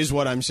fart is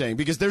what I'm saying,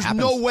 because there's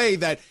Happens. no way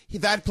that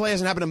play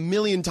hasn't happened a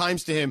million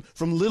times to him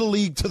from little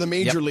league to the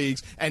major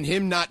leagues, and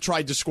him not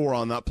tried to score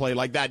on that play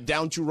like that,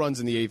 down 2 runs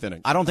in the 8th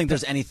inning. I don't think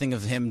there's anything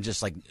of him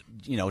just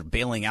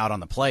bailing out on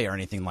the play or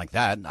anything like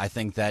that. I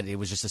think that it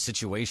was just a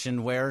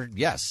situation where,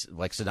 yes,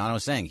 like Sedano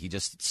was saying, he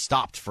just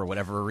stopped for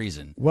whatever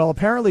reason. Well,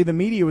 apparently the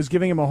media was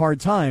giving him a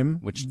hard time.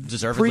 Which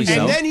deservedly Pre-game.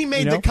 so. And then he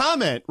made the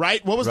comment,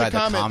 right? What was the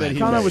comment that he The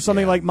comment made? was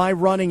something like, my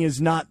running is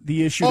not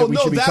the issue that we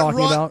should be talking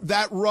about.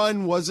 That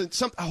run wasn't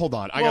hold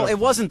on. It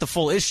wasn't the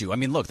full issue. I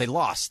mean, look, they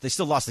lost. They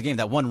still lost the game.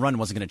 That one run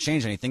wasn't going to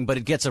change anything, but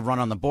it gets a run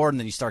on the board, and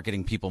then you start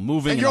getting people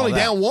moving. And you're all only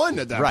that. down 1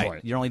 at that right.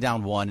 point. You're only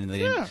down 1, and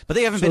but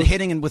they haven't been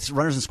hitting with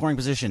runners in scoring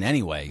position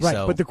anyway. Right,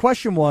 so. but the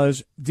question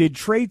was, did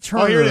Trey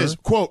Turner... Oh, here it is.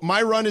 Quote,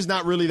 my run is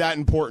not really that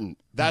important.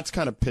 That's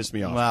kind of pissed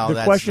me off. Well, the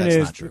that's question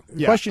not true.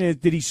 The question is,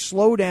 did he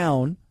slow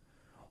down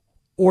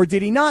or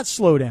did he not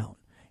slow down?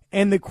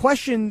 And the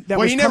question that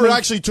was he never coming,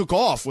 actually took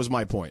off was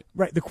my point.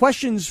 Right. The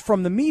questions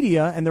from the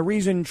media and the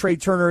reason Trey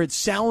Turner, it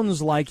sounds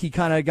like he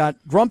kind of got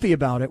grumpy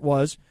about it,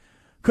 was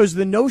because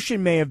the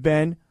notion may have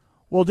been,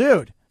 well,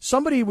 dude,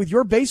 somebody with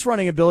your base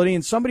running ability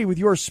and somebody with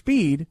your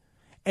speed,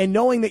 and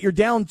knowing that you're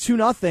down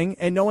 2-0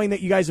 and knowing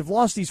that you guys have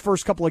lost these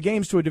first couple of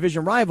games to a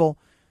division rival,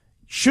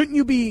 shouldn't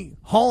you be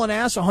hauling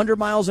ass 100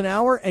 miles an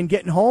hour and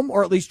getting home,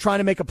 or at least trying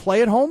to make a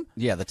play at home?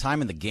 Yeah, the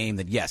time in the game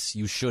that, yes,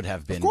 you should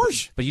have been. Of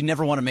course. But you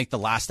never want to make the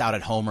last out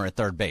at home or at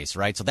third base,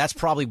 right? So that's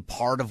probably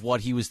part of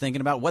what he was thinking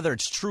about. Whether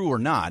it's true or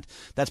not,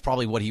 that's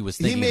probably what he was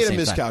thinking. He made at a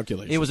the same time.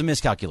 miscalculation. It was a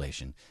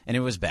miscalculation, and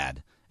it was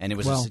bad. And it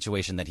was a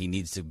situation that he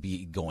needs to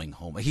be going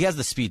home. He has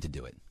the speed to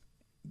do it.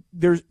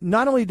 There's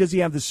not only does he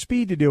have the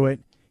speed to do it,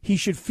 he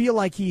should feel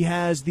like he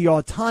has the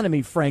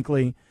autonomy,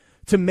 frankly,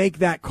 to make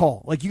that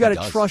call. Like, you got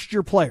to trust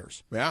your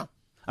players. Yeah.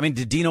 I mean,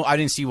 I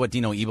didn't see what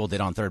Dino Ebel did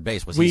on third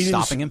base. Was he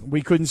stopping him?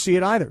 We couldn't see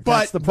it either.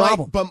 That's the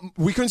problem. But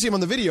we couldn't see him on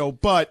the video.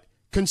 But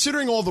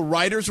considering all the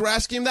writers were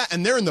asking him that,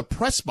 and they're in the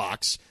press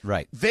box,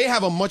 right? They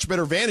have a much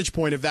better vantage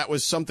point if that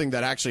was something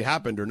that actually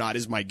happened or not,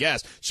 is my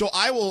guess. So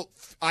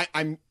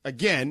I'm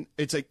again,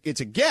 it's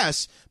a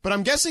guess, but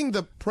I'm guessing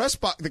the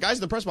guys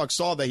in the press box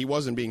saw that he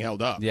wasn't being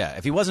held up. Yeah,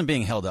 if he wasn't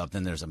being held up,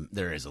 then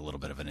there is a little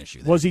bit of an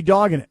issue there. Was he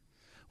dogging it?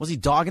 Was he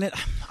dogging it?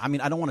 I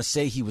mean, I don't want to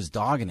say he was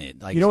dogging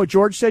it. Like, you know what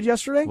George said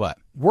yesterday? What?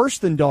 Worse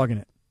than dogging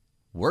it.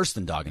 Worse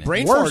than dogging it.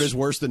 Brain fart is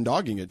worse than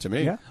dogging it to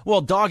me. Yeah.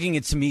 Well, dogging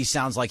it to me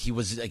sounds like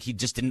he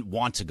just didn't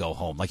want to go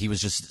home. Like he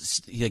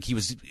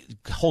was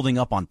holding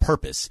up on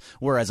purpose.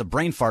 Whereas a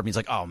brain fart means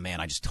like, oh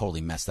man, I just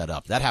totally messed that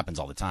up. That happens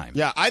all the time.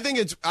 Yeah, I think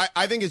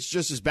it's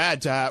just as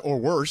bad to have, or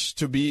worse,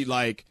 to be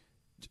like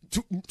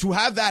to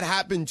have that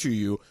happen to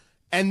you.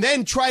 And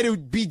then try to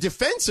be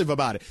defensive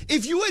about it.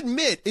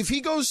 If he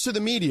goes to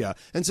the media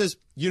and says,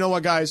 you know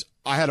what, guys,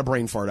 I had a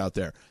brain fart out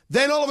there.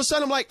 Then all of a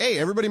sudden I'm like, hey,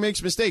 everybody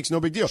makes mistakes. No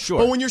big deal. Sure.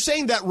 But when you're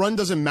saying that run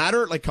doesn't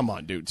matter, like, come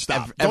on, dude,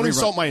 stop. Don't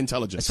insult my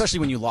intelligence. Especially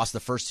when you lost the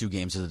first 2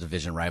 games of the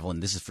division rival,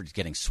 and this is for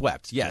getting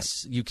swept.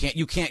 Yes, you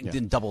can't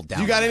then double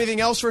down. You got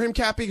anything else for him,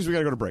 Cappy? Because we got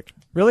to go to break.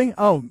 Really?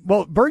 Oh,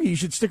 well, Bergie, you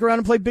should stick around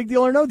and play Big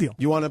Deal or No Deal.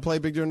 You want to play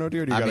Big Deal or No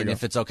Deal, or do you got to go?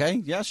 If it's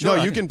okay, yeah, sure.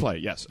 No, you can play,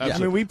 yes. Absolutely.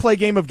 I mean, we play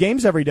Game of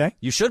Games every day.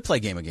 You should play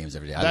Game of Games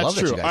every day. I That's love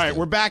that true. you guys All right, do.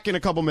 we're back in a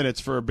couple minutes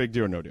for a Big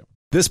Deal or No Deal.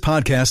 This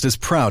podcast is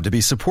proud to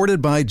be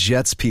supported by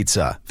Jets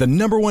Pizza, the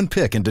 #1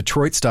 pick in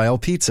Detroit-style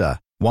pizza.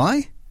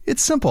 Why?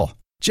 It's simple.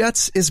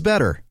 Jets is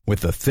better. With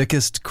the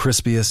thickest,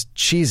 crispiest,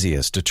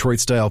 cheesiest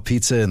Detroit-style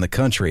pizza in the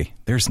country,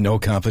 there's no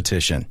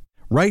competition.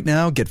 Right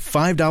now, get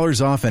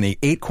 $5 off any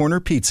 8-corner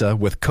pizza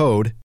with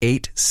code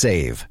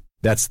 8SAVE.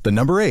 That's the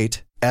number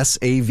 8,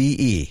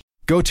 S-A-V-E.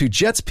 Go to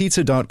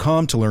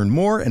jetspizza.com to learn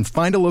more and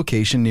find a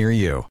location near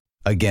you.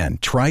 Again,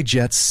 try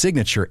Jet's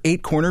signature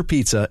 8-corner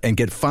pizza and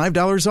get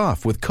 $5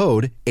 off with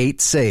code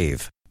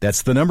 8SAVE.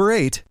 That's the number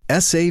 8,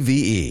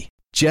 S-A-V-E.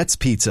 Jet's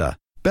Pizza.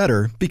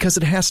 Better because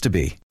it has to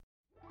be.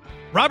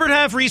 Robert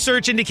Half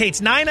research indicates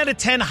 9 out of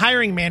 10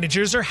 hiring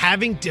managers are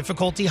having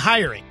difficulty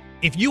hiring.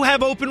 If you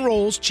have open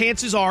roles,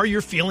 chances are you're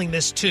feeling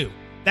this too.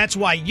 That's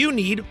why you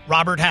need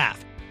Robert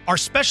Half. Our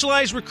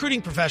specialized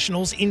recruiting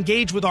professionals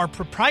engage with our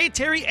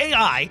proprietary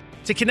AI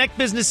to connect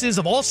businesses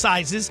of all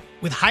sizes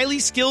with highly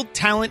skilled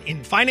talent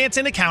in finance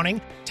and accounting,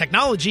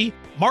 technology,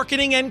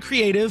 marketing and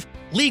creative,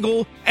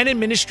 legal, and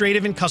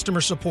administrative and customer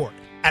support.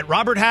 At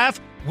Robert Half,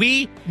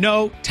 we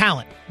know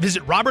talent.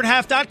 Visit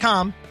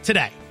roberthalf.com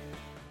today.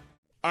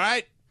 All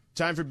right,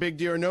 time for Big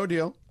Deal or No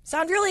Deal.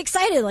 Sound really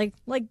excited,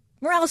 like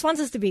Morales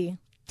wants us to be.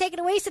 Take it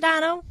away,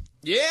 Sedano.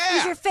 Yeah.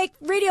 Use your fake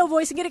radio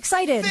voice and get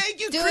excited. Thank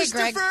you, Do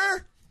Christopher. it,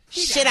 Greg.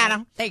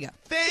 Sedano. There you go.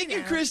 Thank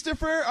you,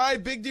 Christopher. All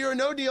right, Big Deal or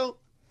No Deal.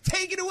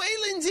 Take it away,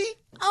 Lindsay.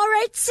 All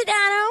right,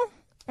 Sedano.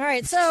 All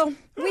right, so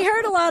we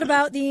heard a lot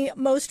about the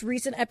most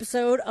recent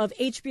episode of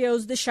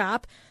HBO's The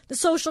Shop. The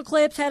social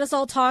clips had us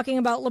all talking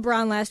about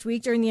LeBron last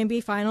week during the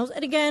NBA Finals.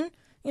 And again,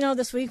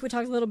 this week we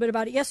talked a little bit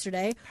about it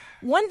yesterday.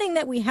 One thing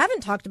that we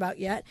haven't talked about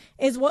yet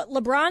is what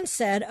LeBron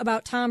said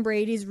about Tom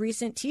Brady's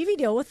recent TV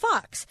deal with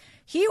Fox.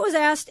 He was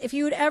asked if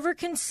he would ever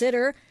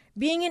consider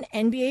being an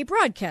NBA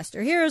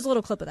broadcaster. Here's a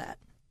little clip of that.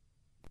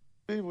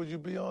 Would you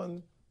be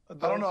on?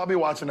 I don't know. I'll be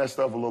watching that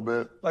stuff a little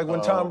bit. Like when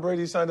Tom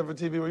Brady signed up for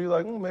TV, were you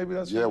like, maybe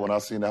that's... Yeah, when I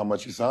seen how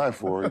much he signed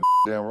for it,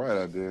 damn right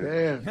I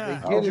did.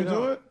 Damn. Would you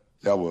do it?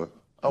 Yeah, I would.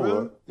 I Really?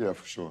 would. Yeah,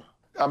 for sure.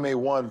 I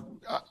mean,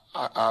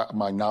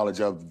 my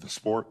knowledge of the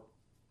sport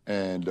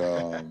and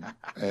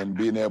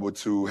being able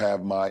to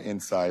have my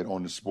insight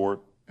on the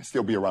sport and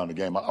still be around the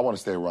game. I want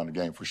to stay around the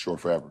game for sure,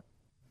 forever.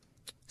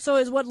 So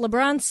is what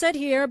LeBron said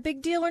here a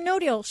big deal or no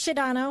deal?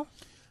 Sedano.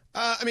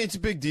 I mean, it's a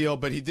big deal,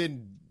 but he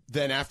did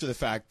then after the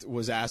fact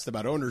was asked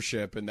about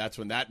ownership, and that's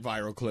when that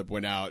viral clip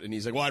went out, and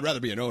he's like, well, I'd rather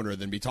be an owner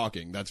than be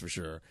talking, that's for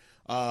sure.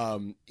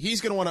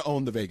 He's going to want to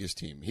own the Vegas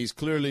team. He's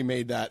clearly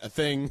made that a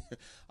thing,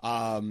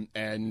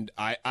 and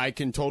I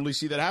can totally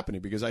see that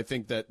happening because I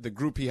think that the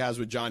group he has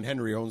with John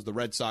Henry owns the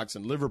Red Sox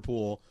and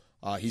Liverpool.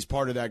 He's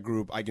part of that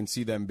group. I can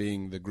see them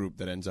being the group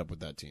that ends up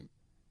with that team.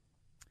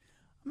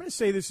 I'm going to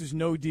say this is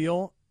no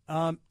deal.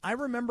 I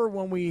remember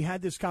when we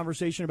had this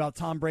conversation about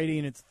Tom Brady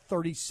and it's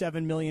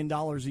 $37 million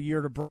a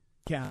year to broadcast.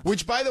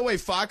 Which, by the way,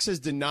 Fox has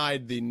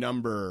denied the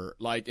number,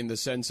 like in the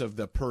sense of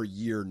the per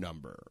year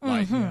number.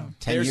 Like 10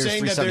 they're years,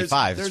 saying that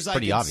 $375. there's It's like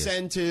pretty obvious.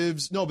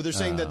 incentives. No, but they're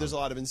saying that there's a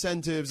lot of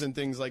incentives and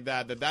things like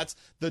that. That's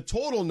the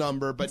total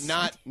number, but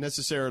not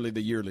necessarily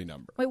the yearly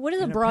number. Wait, what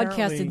is a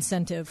broadcast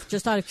incentive?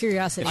 Just out of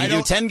curiosity. If you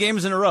do 10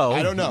 games in a row,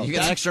 I don't know. You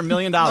get an extra $1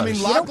 million. I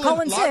mean, don't call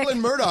in sick. Lachlan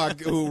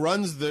Murdoch, who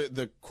runs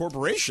the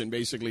corporation,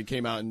 basically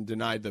came out and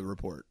denied the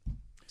report.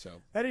 So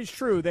that is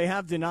true. They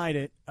have denied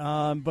it,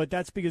 but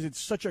that's because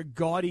it's such a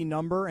gaudy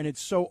number and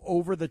it's so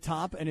over the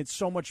top and it's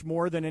so much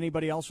more than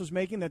anybody else was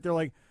making that they're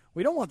like,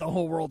 we don't want the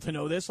whole world to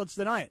know this. Let's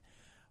deny it.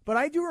 But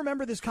I do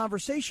remember this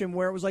conversation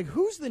where it was like,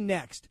 who's the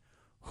next?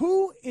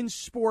 Who in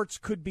sports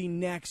could be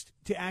next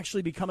to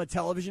actually become a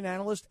television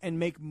analyst and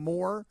make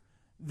more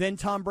than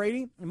Tom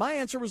Brady? And my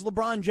answer was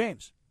LeBron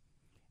James.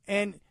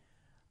 And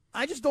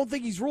I just don't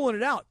think he's ruling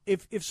it out.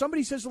 If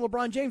somebody says to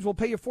LeBron James, we'll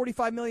pay you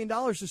 $45 million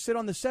to sit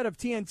on the set of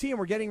TNT and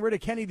we're getting rid of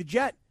Kenny the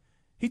Jet,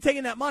 he's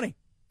taking that money.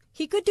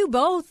 He could do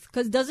both,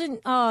 because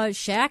doesn't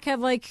Shaq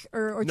have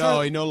or no,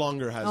 he no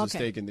longer has a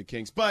stake in the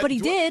Kings. But he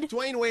did.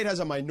 Dwayne Wade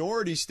has a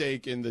minority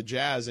stake in the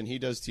Jazz, and he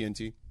does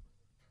TNT.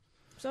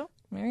 So,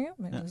 there you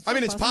go. Yeah. I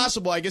mean, it's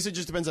possible. I guess it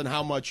just depends on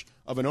how much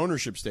of an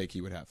ownership stake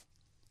he would have.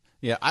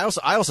 Yeah, I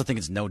also think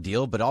it's no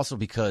deal, but also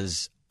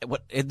because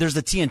there's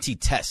the TNT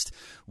test.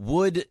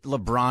 Would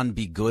LeBron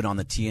be good on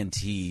the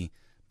TNT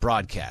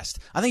broadcast?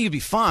 I think he'd be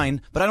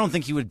fine, but I don't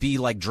think he would be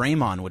like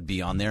Draymond would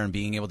be on there and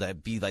being able to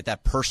be like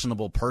that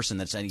personable person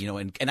that's,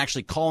 and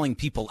actually calling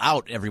people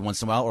out every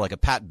once in a while, or like a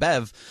Pat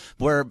Bev,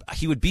 where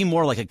he would be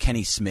more like a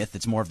Kenny Smith.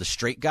 It's more of the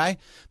straight guy,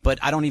 but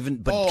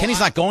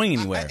Kenny's not going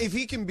anywhere. If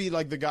he can be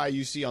like the guy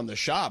you see on The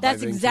Shop,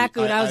 that's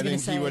exactly what I was going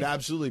to say. He would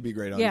absolutely be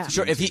great on TNT.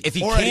 Sure, if he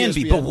can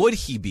be, but would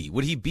he be?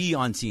 Would he be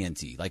on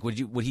TNT? Like, would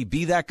he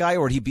be that guy,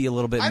 or would he be a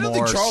little bit more I don't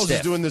think Charles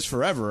stiff? is doing this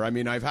forever. I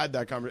mean, I've had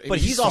that conversation. But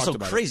he's also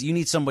crazy. You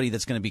need somebody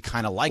that's going to be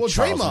kind of like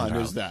Charles.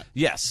 Draymond is that.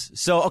 Yes.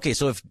 So, okay,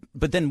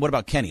 but then what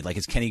about Kenny? Like,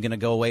 is Kenny going to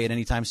go away at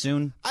any time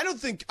soon? I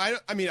don't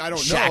know.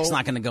 Shaq's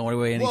not going to go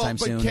away anytime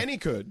soon. But Kenny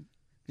could.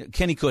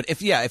 Kenny could.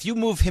 If you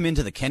move him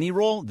into the Kenny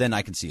role, then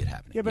I can see it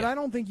happening. Yeah, but I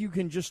don't think you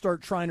can just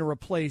start trying to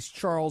replace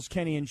Charles,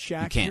 Kenny, and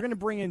Shaq. You're going to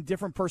bring in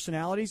different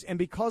personalities, and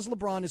because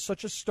LeBron is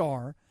such a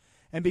star,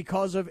 and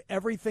because of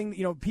everything,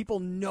 people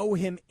know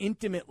him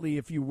intimately,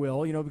 if you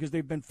will, because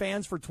they've been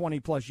fans for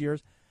 20-plus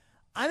years,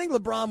 I think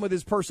LeBron with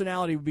his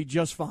personality would be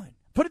just fine.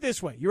 Put it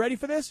this way. You ready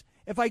for this?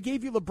 If I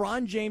gave you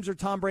LeBron James or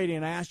Tom Brady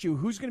and I asked you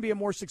who's going to be a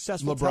more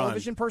successful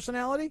television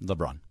personality?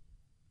 LeBron.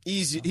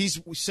 Easy. He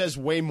says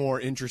way more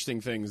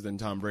interesting things than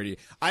Tom Brady.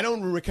 I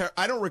don't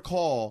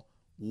recall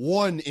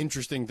one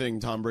interesting thing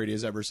Tom Brady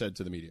has ever said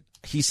to the media.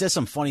 He says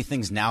some funny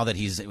things now that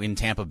he's in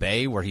Tampa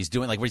Bay, where he's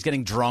doing where he's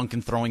getting drunk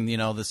and throwing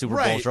the Super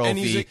Bowl trophy, and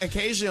he's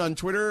occasionally on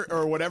Twitter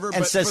or whatever,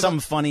 and says something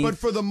funny. But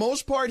for the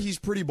most part, he's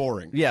pretty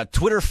boring. Yeah,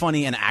 Twitter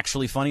funny and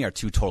actually funny are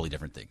two totally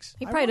different things.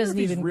 He probably doesn't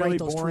even really write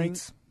those boring,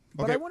 tweets.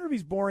 But I wonder if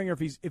he's boring or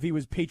if he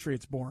was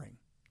Patriots boring.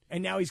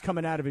 And now he's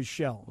coming out of his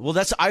shell. Well,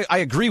 I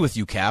agree with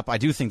you, Cap. I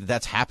do think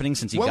that's happening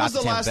since he got to Tampa Bay.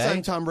 When was the last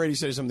time Tom Brady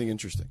said something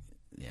interesting?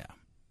 Yeah.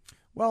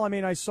 Well, I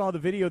mean, I saw the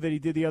video that he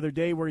did the other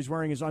day where he's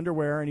wearing his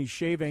underwear and he's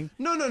shaving.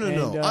 No.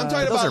 I'm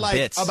talking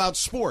about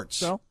sports.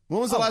 So? When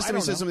was the last time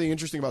he said something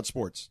interesting about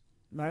sports?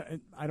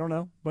 I don't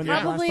know.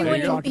 Probably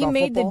when he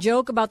made the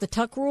joke about the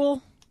tuck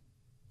rule.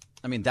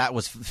 I mean, that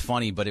was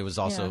funny, but it was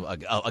also,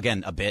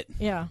 again, a bit.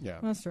 Yeah,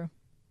 that's true.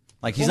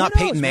 Like, he's Well, not who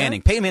Peyton knows, man?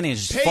 Manning. Peyton Manning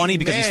is just funny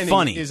because he's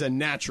funny. Is a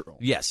natural.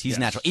 Yes, he's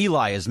natural.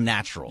 Eli is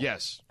natural.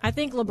 Yes. I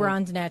think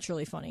LeBron's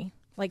naturally funny.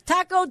 Like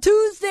Taco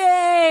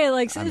Tuesday,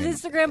 like his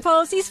Instagram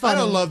post, he's funny.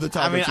 I don't love the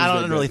Taco Tuesday.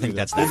 I don't really think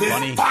that's that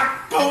funny.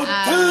 Taco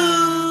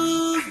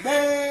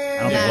Tuesday.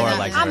 I don't think Laura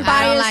likes it.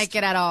 I don't like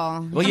it at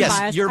all. Well,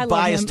 yes, you're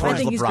biased towards I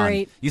think he's LeBron.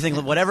 great. You think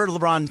whatever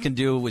LeBron can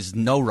do is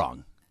no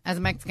wrong. As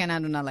a Mexican, I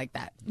do not like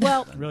that.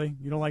 Well, Really?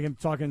 You don't like him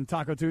talking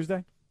Taco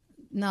Tuesday?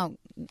 No.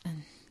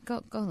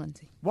 Go,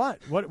 Lindsay. What?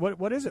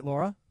 What is it,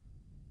 Laura?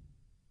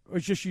 Or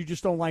it's just you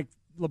just don't like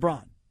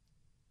LeBron?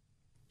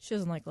 she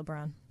doesn't like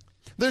LeBron.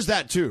 There's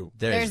that too.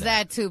 There's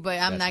that too, but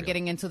I'm That's not real.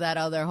 getting into that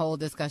other whole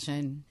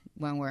discussion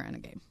when we're in a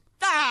game.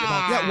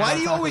 Yeah, why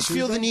do you always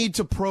feel the need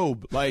to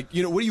probe? Like,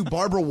 what are you,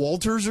 Barbara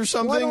Walters or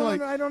something? Well,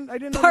 like, I didn't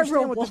Barbara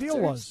understand what the deal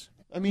Walters. was.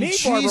 I mean, Me,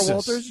 Barbara Jesus.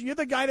 Walters. You're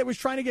the guy that was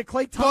trying to get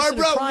Klay Thompson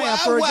to Barbara cry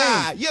after a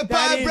Wah-wah. game. Yeah,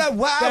 That is- Barbara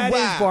Wah-wah. That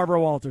is Barbara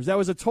Walters. That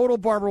was a total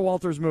Barbara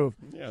Walters move.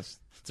 Yes.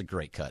 It's a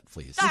great cut,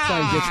 please. Let me try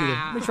and get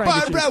you to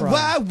Barbara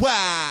cry.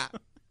 Wah-wah.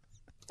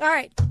 All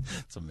right.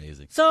 It's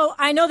amazing. So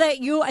I know that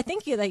I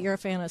think that you're a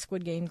fan of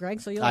Squid Game, Greg.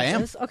 So you like I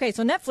am. this. Okay,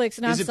 so Netflix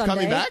announced Is it Sunday.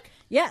 coming back?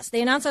 Yes,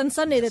 they announced on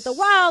Sunday that the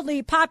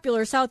wildly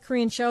popular South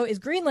Korean show is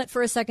greenlit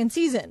for a second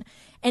season.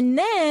 And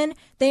then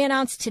they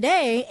announced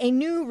today a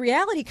new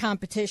reality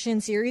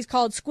competition series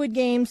called Squid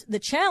Games The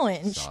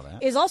Challenge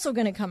is also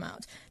going to come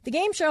out. The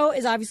game show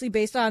is obviously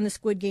based on the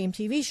Squid Game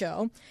TV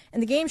show.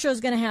 And the game show is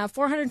going to have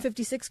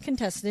 456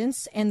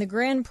 contestants. And the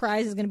grand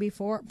prize is going to be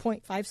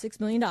 $4.56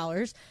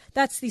 million.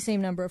 That's the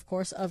same number, of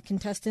course, of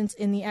contestants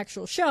in the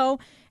actual show.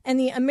 And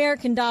the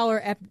American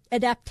dollar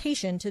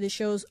adaptation to the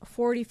show's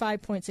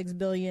 $45.6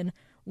 billion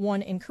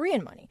won in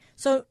Korean money.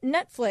 So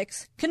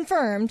Netflix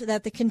confirmed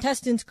that the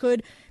contestants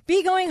could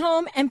be going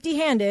home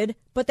empty-handed,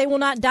 but they will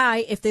not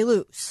die if they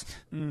lose.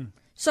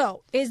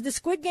 So is the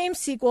Squid Game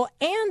sequel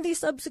and the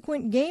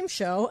subsequent game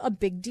show a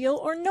big deal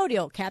or no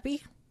deal,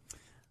 Cappy?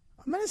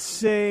 I'm going to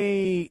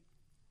say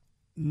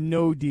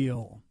no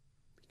deal.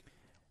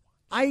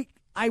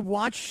 I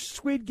watch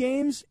Squid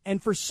Games,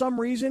 and for some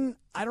reason,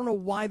 I don't know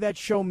why that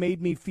show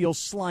made me feel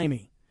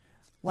slimy.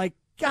 Like,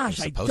 gosh,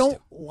 I don't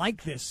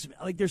like this.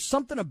 Like, there's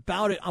something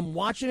about it. I'm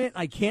watching it,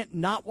 I can't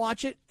not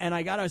watch it, and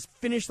I got to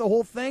finish the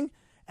whole thing,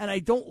 and I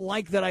don't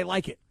like that I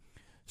like it.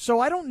 So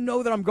I don't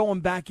know that I'm going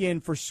back in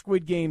for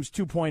Squid Games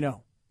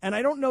 2.0. And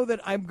I don't know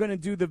that I'm going to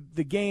do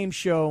the game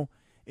show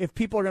if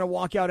people are going to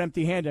walk out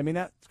empty-handed. I mean,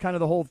 that's kind of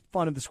the whole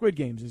fun of the Squid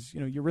Games is,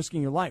 you're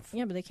risking your life.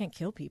 Yeah, but they can't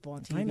kill people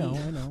on TV. I know.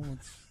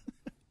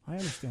 I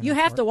understand. You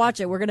that have part. to watch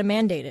it. We're going to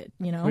mandate it,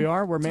 We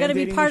are? We're It's going to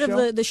be mandating part the of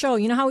show? the show.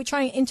 You know how we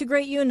try and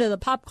integrate you into the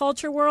pop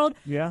culture world?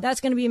 Yeah.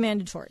 That's going to be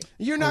mandatory.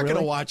 You're not going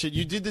to really? watch it.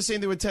 You did the same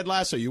thing with Ted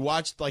Lasso. You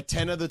watched like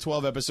 10 of the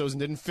 12 episodes and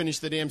didn't finish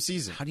the damn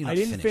season. How do you not I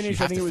didn't finish.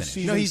 You I think have it to was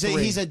finish. season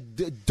 3. He's a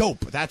dope.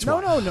 That's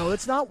why. No.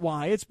 That's not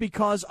why. It's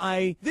because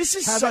I This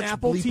is have such an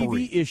Apple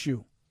bleepery. TV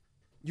issue.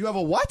 You have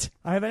a what?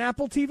 I have an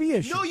Apple TV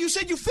issue. No, you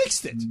said you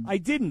fixed it. I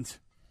didn't.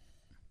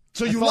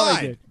 So I you thought I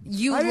lied. did.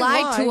 You I didn't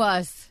lied to lie.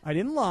 us. I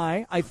didn't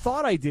lie. I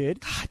thought I did.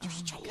 God, you're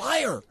such a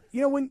liar.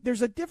 When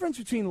there's a difference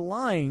between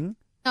lying.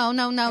 No.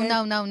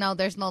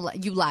 There's no lie.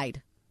 You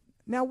lied.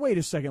 Now, wait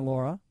a second,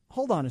 Laura.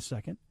 Hold on a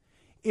second.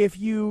 If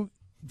you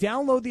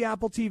download the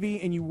Apple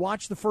TV and you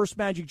watch the first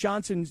Magic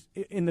Johnson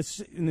in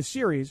the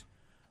series,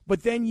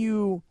 but then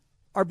you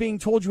are being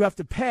told you have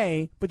to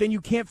pay, but then you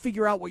can't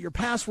figure out what your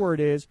password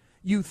is,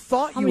 you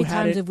thought How you many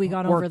had times it have we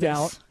gone over worked this?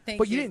 out, Thank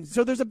but you you. didn't.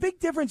 So there's a big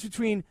difference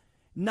between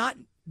not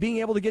being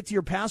able to get to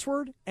your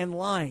password and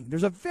lying.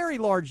 There's a very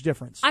large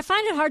difference. I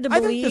find it hard to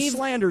I believe. think the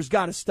slander's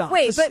got to stop.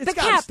 Wait, It's but gotta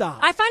Cap, stop.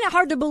 I find it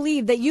hard to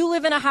believe that you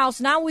live in a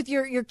house now with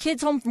your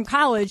kids home from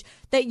college,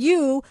 that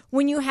you,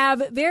 when you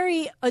have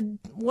very,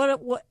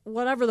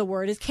 whatever the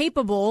word is,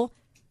 capable,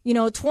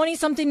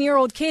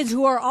 20-something-year-old kids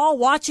who are all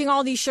watching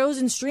all these shows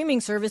and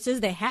streaming services,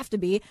 they have to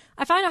be.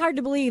 I find it hard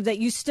to believe that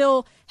you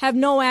still have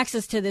no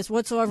access to this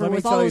whatsoever Let me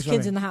with tell all you those kids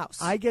something. in the house.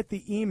 I get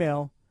the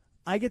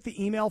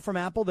email from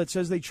Apple that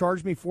says they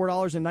charged me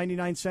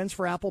 $4.99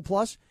 for Apple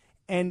Plus,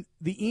 and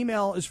the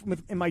email is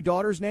in my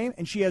daughter's name,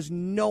 and she has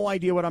no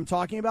idea what I'm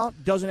talking about,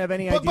 doesn't have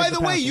any idea. But by of the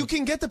way, password. you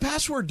can get the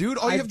password, dude.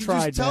 All you I've have to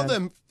tried, do is tell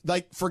man.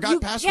 them, forgot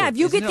password. Yeah, if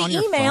you get Isn't it the on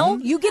your email,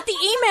 phone? you get the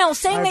email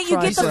saying I've that you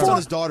tried. get He the said it's on four.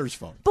 his daughter's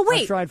phone. But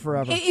wait, I've tried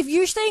forever. If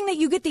you're saying that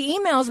you get the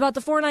emails about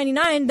the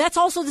 $4.99, that's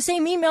also the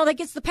same email that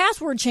gets the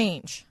password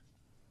change.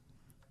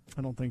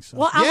 I don't think so.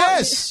 Well,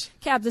 Yes!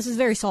 Cap, this is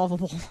very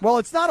solvable. Well,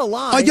 it's not a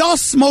lie. Are y'all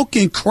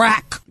smoking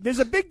crack? There's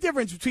a big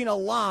difference between a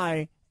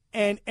lie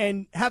and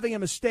having a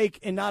mistake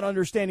and not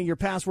understanding your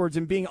passwords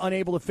and being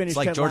unable to finish It's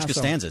like Ted George Lasso.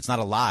 Costanza. It's not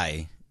a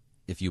lie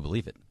if you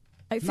believe it.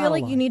 I Not feel a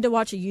like lie. you need to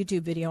watch a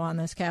YouTube video on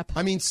this, Cap.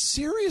 I mean,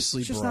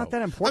 seriously, It's just bro. not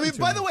that important I mean, to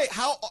by me. the way,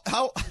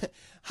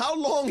 how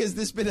long has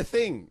this been a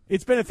thing?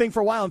 It's been a thing for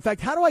a while. In fact,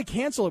 how do I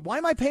cancel it? Why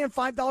am I paying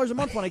 $5 a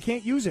month when I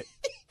can't use it?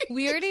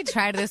 We already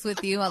tried this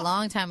with you a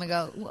long time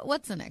ago.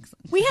 What's the next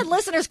one? We had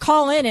listeners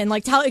call in and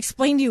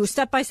explain to you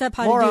step by step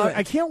how Laura, to do it.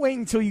 I can't wait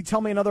until you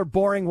tell me another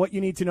boring what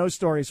you need to know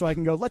story so I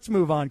can go, let's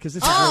move on because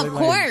this is really of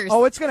lame. course.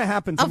 Oh, it's going to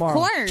happen tomorrow.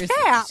 Of course.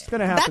 Yeah. It's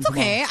going to happen That's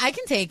okay. tomorrow. I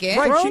can take it.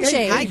 Right, I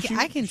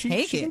can she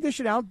take can it. dish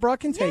it out.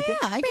 Brooke can take it.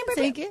 Yeah, I can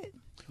take it.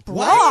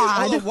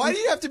 Why do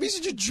you have to be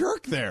such a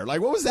jerk there?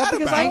 Like, what was that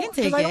Because about? I can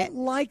take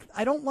it.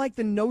 I don't like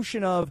the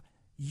notion of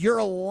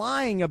you're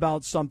lying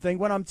about something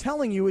when I'm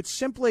telling you it's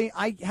simply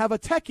I have a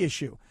tech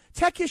issue.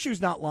 Tech issue's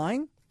not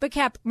lying. But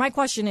Cap, my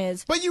question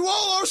is, But you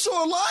all are also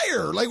a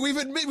liar. Like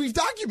we've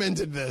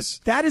documented this.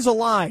 That is a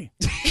lie.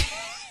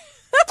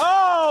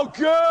 Oh,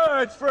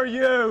 good for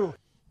you.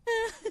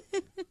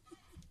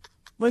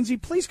 Lindsay,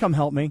 please come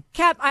help me.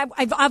 Cap,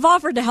 I've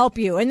offered to help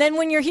you, and then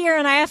when you're here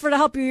and I ask for to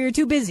help you, you're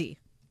too busy.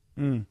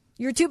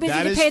 You're too busy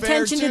That to is pay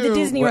fair, attention to too. the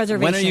Disney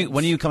reservation.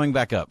 When are you coming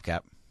back up,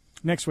 Cap?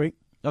 Next week.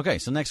 Okay,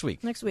 so next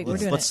week. Next week, let's,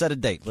 we're doing let's it. set a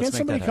date. Let's Can't make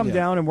somebody that come happen.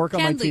 down and work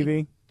on my Candy.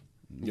 TV?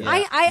 Yeah.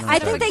 I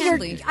think that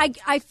Kindly.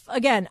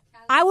 again,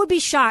 I would be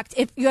shocked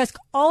if you ask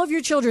all of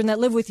your children that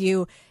live with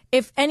you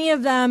if any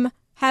of them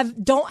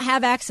don't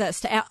have access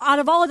to, out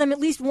of all of them, at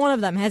least one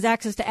of them has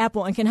access to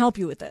Apple and can help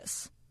you with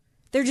this.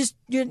 You're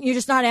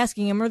just not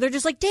asking them, or they're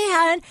just like,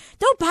 Dad,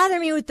 don't bother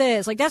me with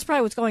this. Like, that's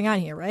probably what's going on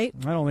here, right?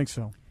 I don't think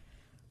so.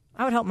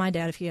 I would help my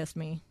dad if he asked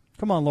me.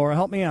 Come on, Laura,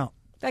 help me out.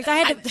 In fact, I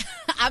had to.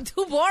 I'm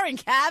too boring,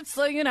 Cap,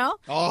 so you know.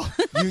 Oh,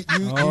 you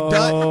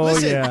done.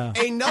 Listen, yeah.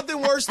 ain't nothing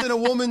worse than a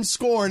woman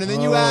scorn, and then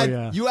you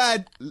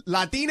add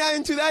Latina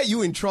into that.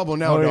 You in trouble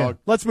now, Oh, yeah. dog.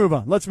 Let's move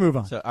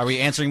on. So are we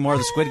answering more of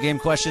the Squid Game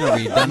question? Or are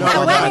we done? No, with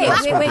we're that?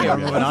 not. wait. Okay, we're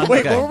moving on? Wait,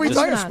 Okay, what were we just-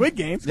 talking? moving on. Squid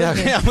Games?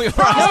 Yeah, we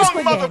were.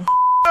 Squid Game.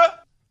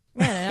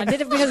 Man, I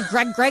did it because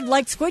Greg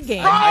liked Squid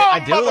Game.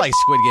 I do like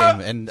Squid Game,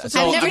 and so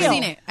I've never real.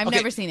 seen it. I've Okay.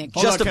 never seen it.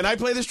 Hold Just on, a- can I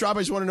play this drop?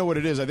 I just want to know what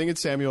it is. I think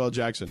it's Samuel L.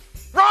 Jackson.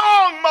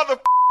 Wrong, mother.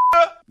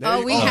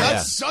 We have.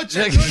 That's such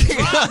a good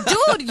drop.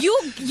 Dude, you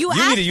You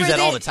asked need to use for that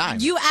all this- the time.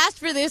 You asked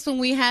for this when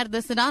we had the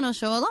Sedano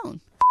show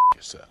alone.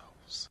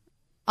 Yourselves.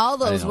 All I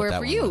didn't those know what were that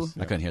for one you. was.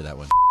 I couldn't hear that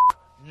one.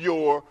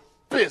 Your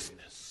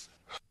business.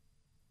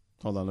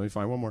 Hold on, let me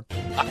find one more.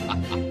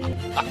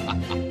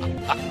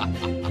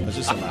 That's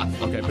just a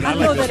laugh. Okay, but I I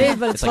don't know like what this. that is,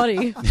 but it's funny.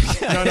 No,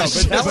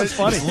 but That was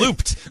funny. It's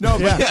looped. No,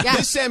 but Yeah.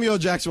 this Samuel L.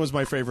 Jackson was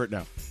my favorite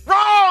now.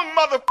 Wrong,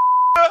 mother.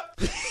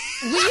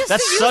 We used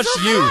That's to use such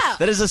those you. a lot.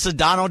 That is a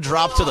Sedano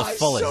drop to the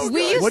fullest.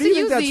 We used What to do you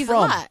think use that's these from? a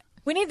lot.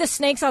 We need the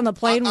snakes on the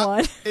plane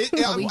one.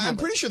 I'm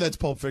pretty sure that's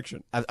Pulp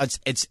Fiction.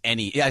 It's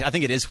any. Yeah, I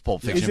think it is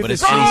Pulp Fiction, it but the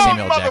it's same- any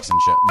Samuel Jackson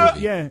movie.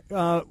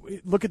 Yeah,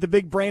 look at the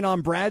big brain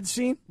on Brad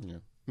scene. Yeah,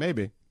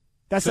 maybe.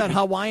 That's that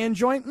Hawaiian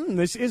joint.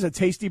 This is a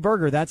tasty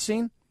burger. That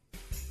scene.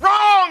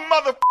 Wrong,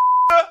 mother.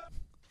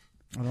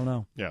 I don't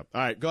know. Yeah.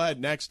 All right, go ahead.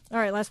 Next. All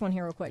right, last one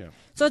here real quick. Yeah.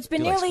 So it's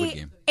been Do like Squid nearly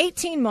Game.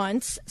 18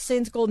 months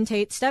since Golden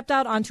Tate stepped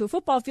out onto a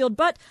football field,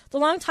 but the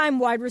longtime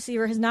wide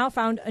receiver has now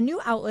found a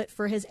new outlet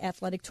for his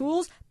athletic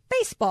tools,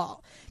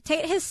 baseball.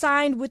 Tate has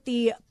signed with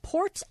the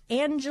Port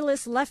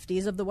Angeles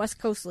Lefties of the West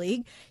Coast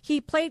League. He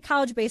played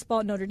college baseball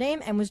at Notre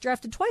Dame and was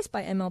drafted twice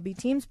by MLB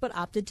teams, but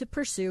opted to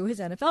pursue his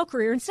NFL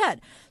career instead.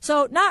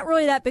 So not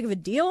really that big of a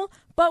deal,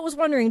 but was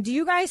wondering, do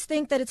you guys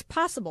think that it's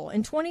possible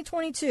in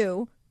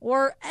 2022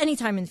 or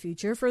anytime in the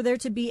future for there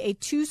to be a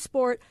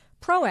two-sport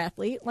pro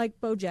athlete like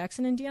Bo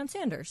Jackson and Deion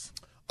Sanders?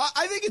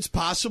 I think it's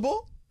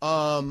possible.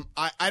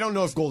 I don't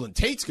know if Golden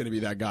Tate's going to be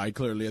that guy,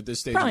 clearly, at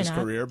this stage Probably of his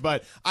not. career,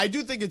 but I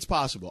do think it's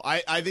possible.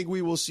 I think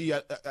we will see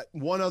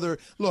one other.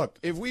 Look,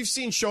 if we've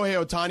seen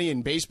Shohei Ohtani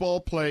in baseball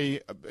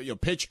play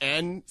pitch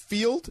and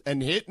field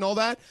and hit and all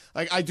that,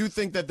 like I do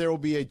think that there will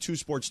be a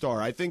two-sport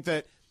star. I think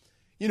that,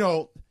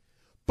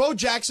 Bo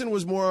Jackson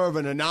was more of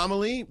an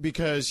anomaly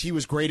because he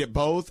was great at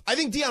both. I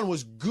think Deion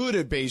was good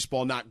at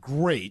baseball, not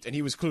great, and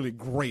he was clearly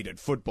great at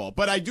football.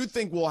 But I do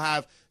think we'll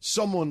have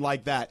someone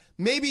like that.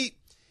 Maybe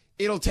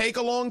it'll take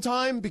a long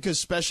time because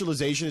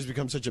specialization has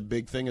become such a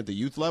big thing at the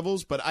youth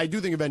levels, but I do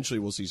think eventually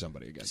we'll see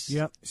somebody again.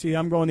 Yep. See,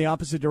 I'm going the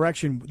opposite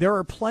direction. There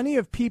are plenty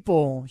of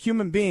people,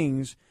 human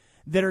beings,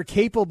 that are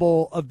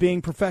capable of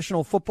being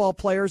professional football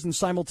players and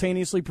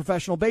simultaneously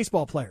professional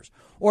baseball players.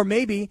 Or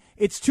maybe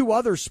it's two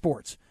other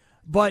sports.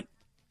 But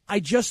I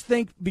just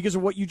think, because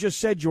of what you just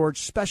said, George,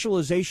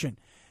 specialization.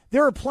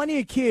 There are plenty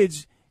of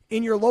kids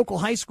in your local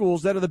high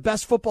schools that are the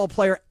best football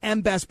player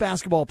and best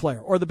basketball player,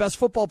 or the best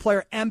football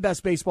player and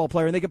best baseball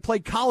player, and they can play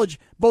college,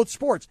 both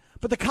sports.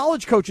 But the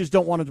college coaches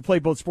don't want them to play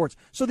both sports.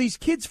 So these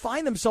kids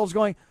find themselves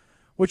going,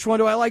 which one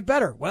do I like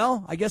better?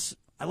 Well, I guess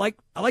I like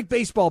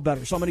baseball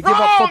better, so I'm going to give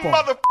up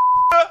football.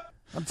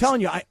 I'm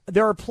telling you,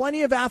 there are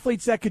plenty of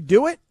athletes that could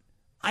do it.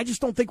 I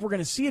just don't think we're going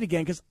to see it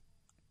again because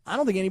I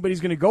don't think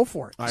anybody's going to go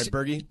for it. All right,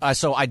 Bergie?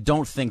 So I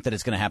don't think that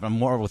it's going to happen. I'm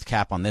more with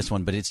Cap on this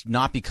one, but it's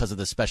not because of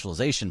the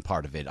specialization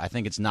part of it. I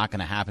think it's not going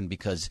to happen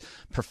because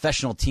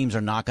professional teams are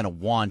not going to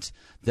want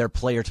their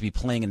player to be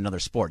playing in another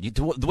sport.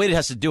 The way it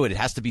has to do it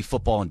has to be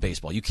football and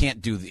baseball. You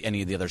can't do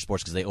any of the other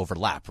sports because they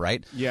overlap,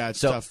 right? Yeah, it's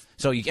tough.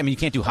 So you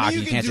can't do hockey. I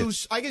mean, you can't do.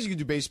 I guess you could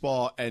do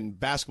baseball and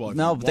basketball if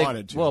No, you but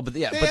wanted to. well, but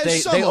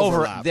There's some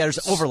overlap.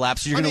 There's overlap,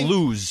 so you're going to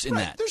lose in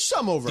right, that. There's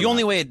some overlap. The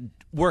only way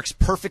works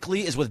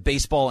perfectly is with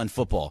baseball and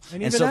football.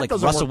 And even so, that like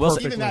doesn't Russell work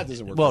Wilson, perfectly. Even that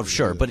doesn't work. well, perfectly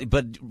sure, either.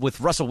 but with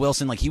Russell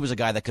Wilson, like he was a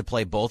guy that could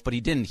play both, but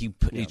he didn't. He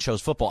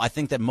chose football. I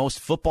think that most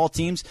football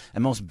teams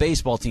and most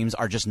baseball teams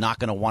are just not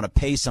going to want to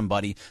pay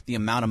somebody the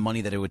amount of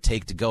money that it would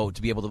take to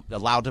be able to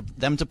allow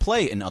them to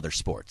play in other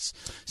sports.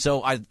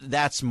 So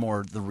that's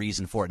more the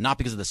reason for it, not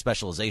because of the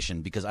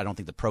specialization, because I don't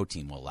think the pro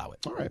team will allow it.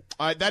 All right,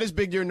 that is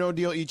Big Deal No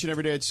Deal each and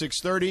every day at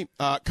 6:30.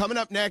 Coming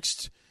up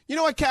next, you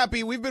know what,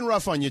 Cappy? We've been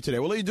rough on you today.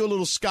 We'll let you do a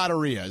little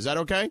Scott-ahrea. Is that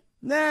okay?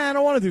 Nah, I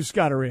don't want to do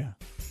Scott-ahrea.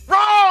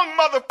 Wrong,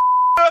 mother.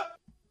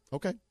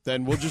 Okay,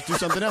 then we'll just do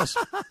something else.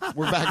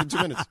 We're back in 2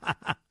 minutes.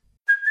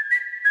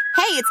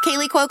 Hey, it's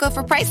Kaylee Cuoco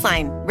for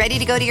Priceline. Ready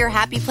to go to your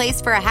happy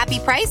place for a happy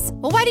price?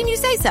 Well, why didn't you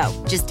say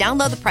so? Just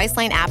download the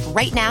Priceline app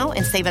right now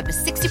and save up to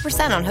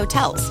 60% on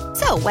hotels.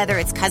 So whether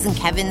it's Cousin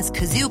Kevin's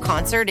Kazoo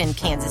Concert in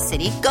Kansas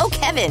City, go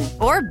Kevin,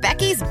 or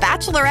Becky's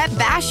Bachelorette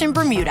Bash in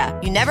Bermuda,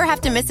 you never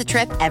have to miss a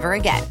trip ever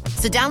again.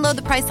 So download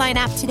the Priceline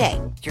app today.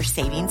 Your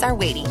savings are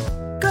waiting.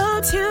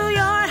 Go to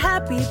your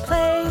happy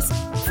place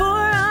for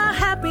a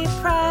happy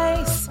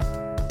price.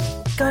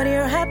 Go to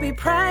your happy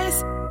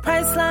price,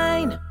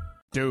 Priceline.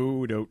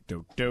 Do. Go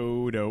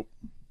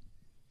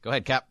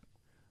ahead, Cap.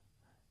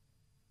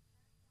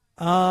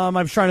 I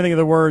was trying to think of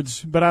the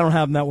words, but I don't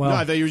have them that well. No,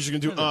 I thought you were just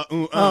going to do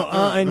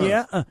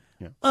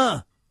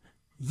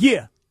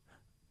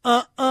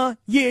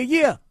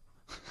yeah.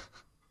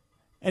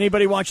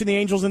 Anybody watching the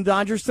Angels and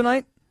Dodgers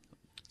tonight?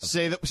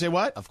 Say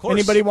what? Of course.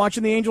 Anybody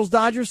watching the Angels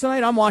Dodgers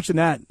tonight? I'm watching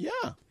that. Yeah.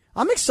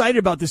 I'm excited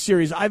about this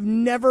series. I've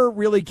never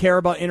really cared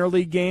about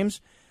interleague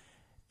games,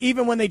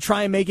 even when they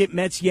try and make it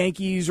Mets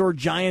Yankees or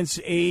Giants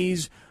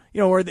A's,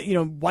 or the,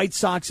 White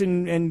Sox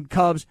and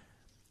Cubs.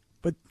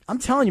 But I'm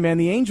telling you, man,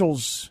 the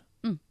Angels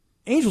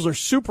are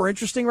super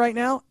interesting right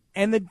now,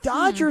 and the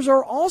Dodgers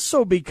are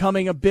also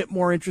becoming a bit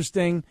more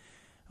interesting.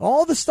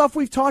 All the stuff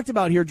we've talked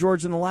about here,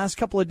 George, in the last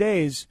couple of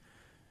days.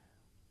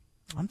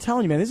 I'm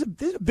telling you, man, this is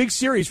a big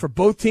series for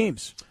both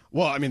teams.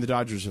 Well, I mean, the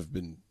Dodgers have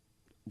been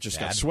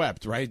got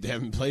swept, right? They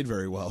haven't played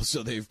very well,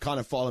 so they've kind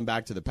of fallen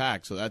back to the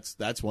pack. So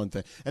that's one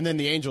thing. And then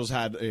the Angels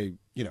had a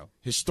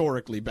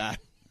historically bad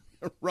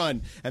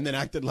run, and then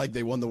acted like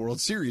they won the World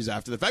Series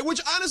after the fact,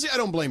 which honestly I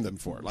don't blame them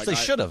for. Like they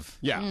should have.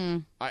 Yeah,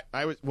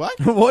 I was what?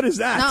 What is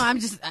that? No, I'm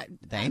just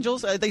The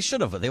Angels. They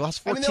should have. They lost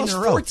 14 they lost in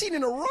a row. 14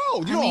 in a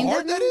row. Do you know how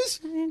hard that is?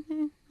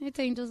 It's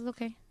Angels,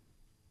 okay.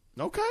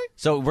 Okay.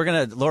 So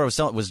Laura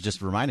was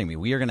just reminding me,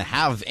 we are going to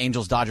have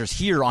Angels-Dodgers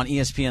here on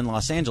ESPN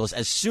Los Angeles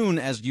as soon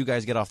as you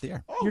guys get off the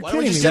air. Oh, You're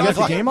kidding me. You got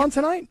the game on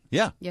tonight?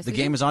 Yeah. Yes, the we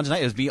game do. is on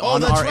tonight. It'll be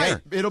on that's our right.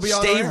 air. It'll be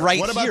on Stay our air. right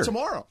What about here.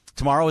 tomorrow?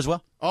 Tomorrow as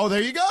well. Oh,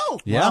 there you go.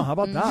 Yeah. Wow, how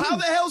about that? How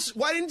the hell?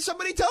 Why didn't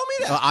somebody tell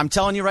me that? I'm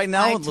telling you right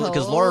now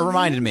because Laura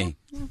reminded me.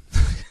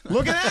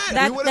 Look at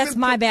that. That's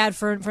my bad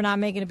for not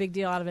making a big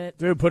deal out of it.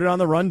 Dude, put it on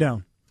the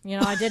rundown.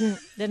 I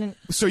didn't.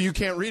 So you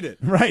can't read it.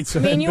 Right.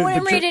 So You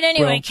wouldn't read it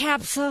anyway, well,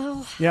 Cap,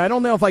 so... Yeah, I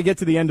don't know if I get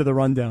to the end of the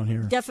rundown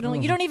here. Definitely.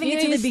 You don't even You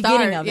get to didn't the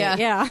beginning start, of it.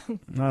 Yeah.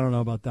 I don't know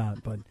about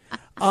that, but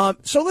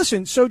so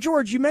listen. So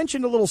George, you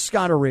mentioned a little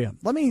Scott-ahrea.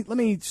 Let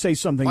me say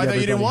something. I to thought you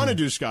didn't everybody want to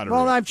here. do Scott-ahrea.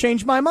 Well, I've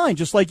changed my mind,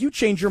 just like you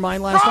changed your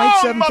mind last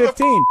night, 7:15.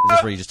 Is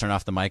this where you just turn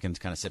off the mic and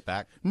kind of sit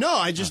back? No,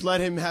 I just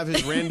let him have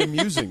his random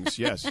musings.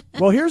 Yes.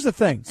 Well, here's the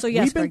thing. So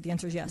yes, Greg, the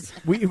answer is yes.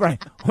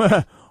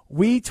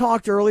 We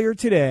talked earlier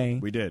today.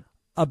 We did.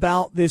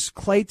 About this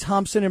Klay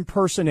Thompson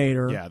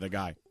impersonator. Yeah, the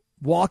guy.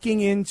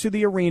 Walking into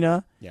the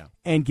arena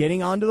and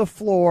getting onto the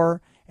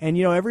floor. And,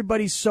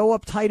 everybody's so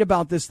uptight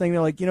about this thing.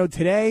 They're like,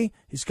 today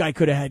this guy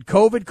could have had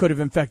COVID, could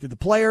have infected the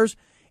players.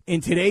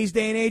 In today's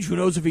day and age, who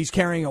knows if he's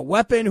carrying a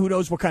weapon? Who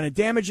knows what kind of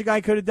damage the guy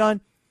could have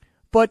done?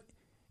 But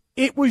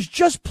it was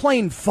just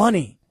plain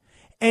funny.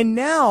 And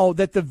now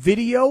that the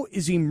video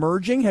is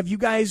emerging, have you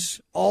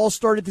guys all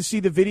started to see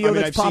the video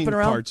that's I've popping seen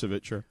around? Parts of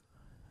it, sure.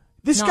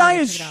 This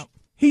guy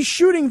he's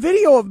shooting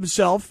video of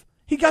himself.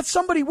 He got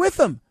somebody with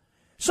him.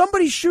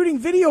 Somebody's shooting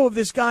video of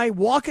this guy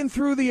walking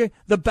through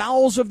the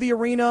bowels of the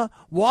arena,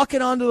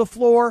 walking onto the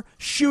floor,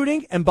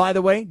 shooting, and by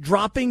the way,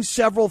 dropping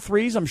several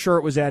threes. I'm sure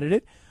it was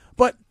edited.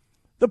 But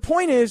the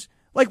point is,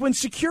 like when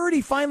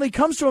security finally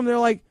comes to him, they're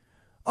like,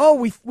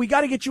 oh, we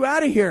got to get you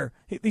out of here.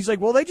 He's like,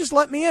 well, they just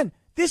let me in.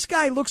 This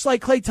guy looks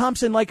like Klay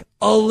Thompson like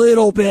a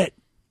little bit.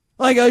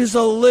 Like just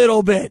a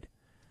little bit.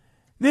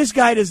 This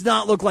guy does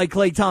not look like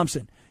Klay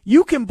Thompson.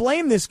 You can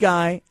blame this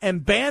guy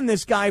and ban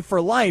this guy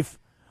for life,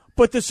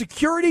 but the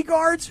security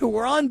guards who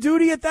were on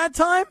duty at that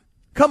time,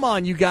 come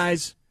on, you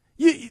guys.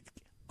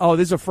 Oh,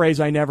 this is a phrase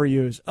I never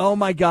use. Oh,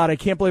 my God, I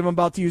can't believe I'm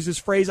about to use this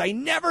phrase. I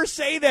never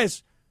say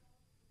this.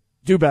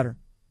 Do better.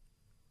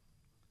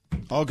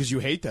 Oh, because you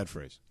hate that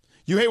phrase.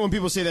 You hate when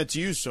people say that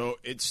to you, so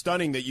it's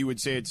stunning that you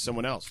would say it to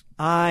someone else.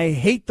 I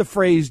hate the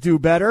phrase do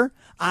better.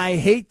 I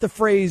hate the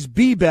phrase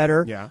be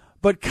better. Yeah.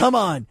 But come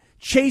on.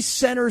 Chase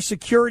Center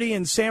security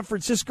in San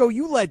Francisco,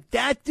 you let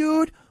that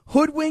dude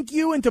hoodwink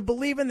you into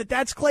believing that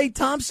that's Klay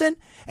Thompson,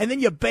 and then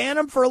you ban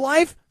him for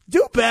life?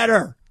 Do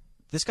better.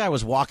 This guy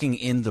was walking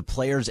in the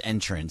player's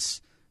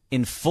entrance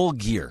in full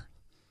gear.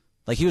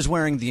 Like, he was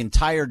wearing the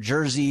entire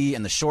jersey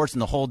and the shorts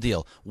and the whole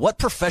deal. What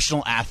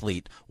professional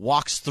athlete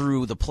walks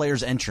through the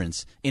player's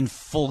entrance in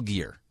full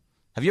gear?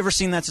 Have you ever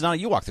seen that, Sedano?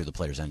 You walk through the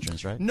player's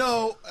entrance, right?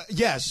 No.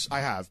 Yes,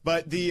 I have.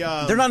 But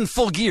they're not in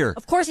full gear.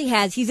 Of course he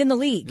has. He's in the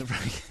league.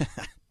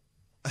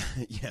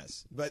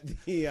 Yes, but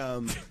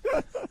I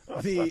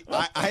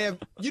have.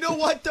 You know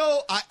what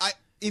though?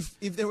 If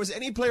there was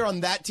any player on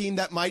that team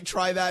that might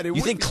try that,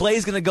 you think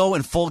Klay's going to go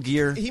in full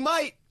gear? He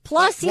might.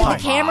 Plus, he's a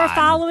camera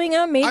following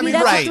him. Maybe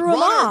that's what threw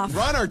him off.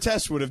 Ron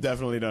Artest would have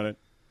definitely done it.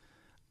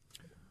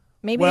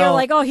 Maybe they're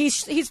like, oh,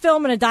 he's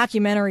filming a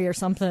documentary or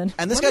something.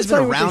 And this guy's been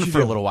around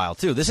for a little while,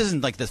 too. This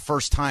isn't like the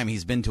first time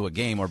he's been to a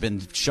game or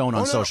been shown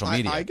on social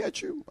media. I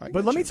get you.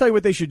 But let me tell you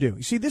what they should do.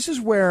 You see, this is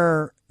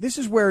where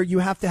you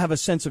have to have a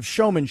sense of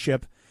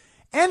showmanship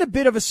and a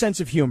bit of a sense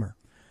of humor.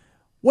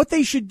 What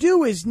they should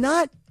do is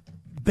not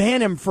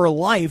ban him for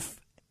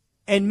life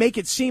and make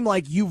it seem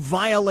like you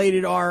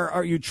violated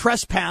or you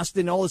trespassed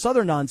and all this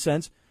other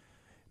nonsense.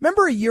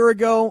 Remember a year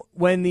ago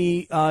when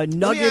the Nuggets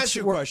Let me ask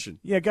you a question.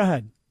 Yeah, go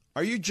ahead.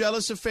 Are you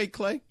jealous of fake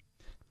Klay?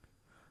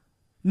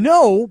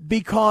 No,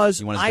 because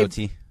you want his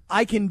goatee?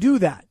 I can do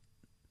that.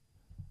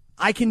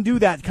 I can do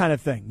that kind of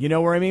thing. You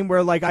know what I mean?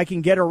 Where like I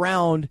can get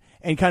around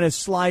and kind of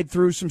slide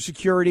through some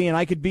security, and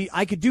I could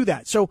do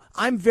that. So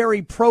I'm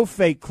very pro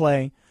fake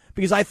Klay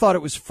because I thought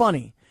it was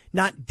funny,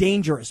 not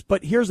dangerous.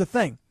 But here's the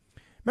thing.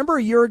 Remember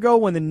a year ago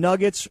when the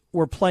Nuggets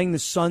were playing the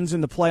Suns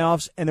in the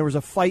playoffs and there was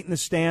a fight in the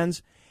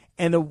stands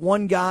and the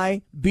one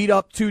guy beat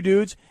up two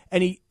dudes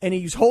and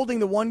he's holding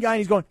the one guy and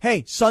he's going,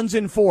 hey, Suns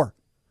in 4.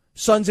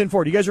 Suns in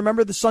 4. Do you guys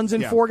remember the Suns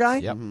in 4 guy?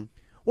 Yep. Mm-hmm.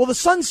 Well, the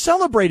Suns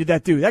celebrated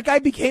that dude. That guy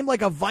became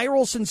like a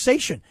viral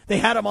sensation. They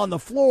had him on the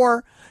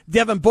floor.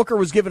 Devin Booker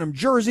was giving him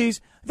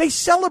jerseys. They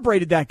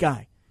celebrated that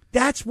guy.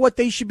 That's what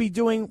they should be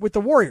doing with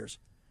the Warriors.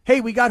 Hey,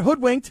 we got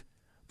hoodwinked,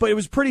 but it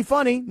was pretty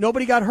funny.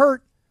 Nobody got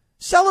hurt.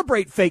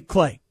 Celebrate fake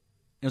Klay.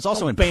 It was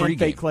also in pregame.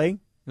 Fake Klay.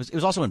 It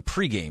was also in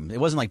pregame. It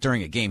wasn't like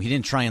during a game. He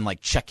didn't try and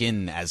like check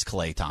in as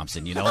Klay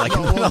Thompson, you know. Like,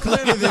 well,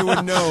 clearly they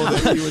would know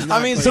that he was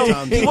not. I mean, Klay so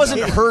Thompson. he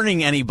wasn't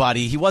hurting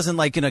anybody. He wasn't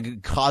like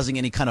causing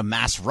any kind of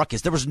mass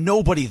ruckus. There was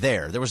nobody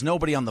there. There was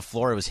nobody on the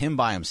floor. It was him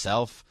by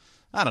himself.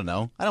 I don't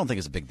know. I don't think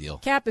it's a big deal.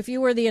 Cap, if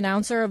you were the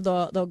announcer of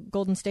the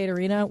Golden State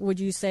Arena, would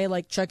you say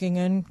like checking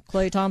in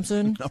Klay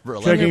Thompson?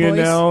 Checking in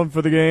now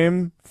for the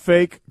game.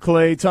 Fake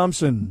Klay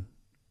Thompson.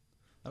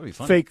 That'd be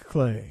fun. Fake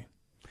Klay.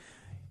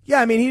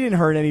 Yeah, I mean, he didn't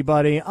hurt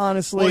anybody,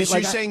 honestly. Well, so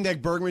you're saying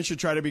that Bergman should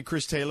try to be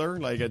Chris Taylor,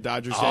 like at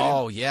Dodger Stadium?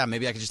 Oh, yeah.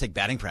 Maybe I could just take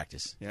batting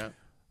practice. Yeah.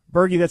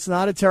 Bergie, that's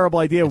not a terrible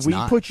idea. We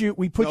put you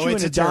in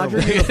a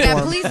Dodger uniform.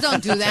 Yeah, please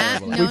don't do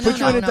that. We put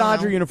you in a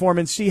Dodger uniform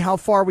and see how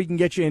far we can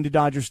get you into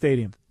Dodger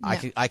Stadium.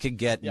 I could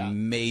get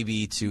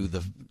maybe to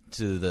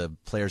the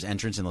player's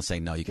entrance, and they'll say,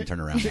 no, you can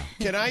turn around now.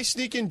 Can I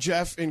sneak in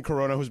Jeff in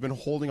Corona, who's been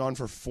holding on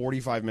for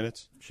 45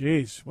 minutes?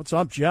 Jeez. What's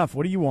up, Jeff?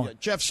 What do you want? Yeah,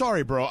 Jeff,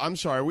 sorry, bro. I'm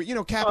sorry.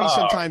 Cappy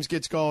sometimes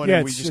gets going,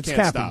 and we just can't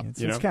Cappy. stop.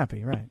 It's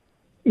Cappy, right.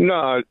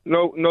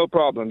 No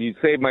problem. You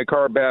saved my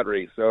car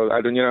battery, so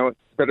I don't. It's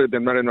better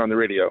than running on the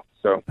radio.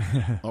 So,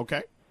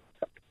 okay.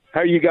 How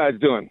are you guys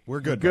doing?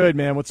 We're good. Good,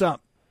 man. What's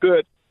up?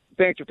 Good.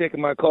 Thanks for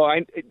taking my call.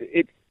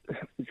 It's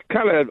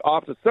kind of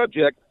off the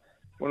subject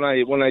when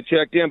I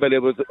checked in, but it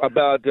was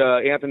about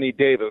Anthony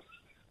Davis.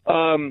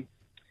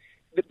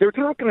 They're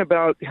talking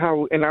about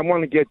how, and I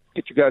want to get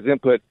you guys'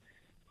 input,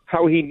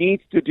 how he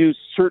needs to do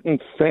certain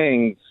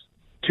things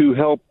to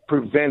help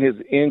prevent his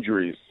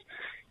injuries.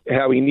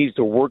 How he needs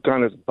to work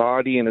on his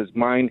body and his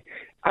mind.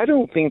 I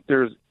don't think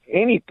there's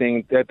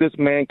anything that this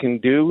man can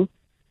do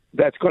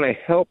that's going to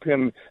help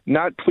him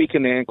not tweak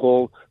an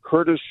ankle,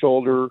 hurt his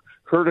shoulder,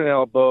 hurt an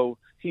elbow.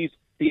 He's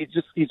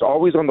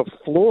always on the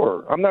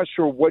floor. I'm not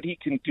sure what he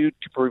can do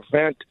to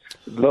prevent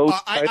those.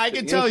 I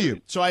can tell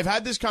you. So I've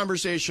had this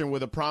conversation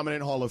with a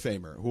prominent Hall of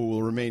Famer who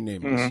will remain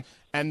nameless,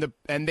 and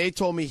they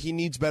told me he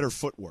needs better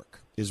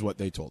footwork. Is what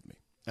they told me.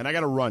 And I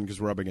got to run because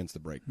we're up against the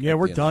break. Yeah,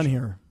 we're done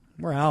here.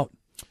 We're out.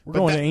 We're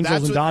going to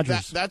Angels and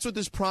Dodgers. That's what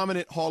this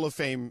prominent Hall of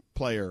Fame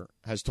player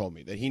has told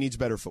me, that he needs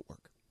better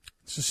footwork.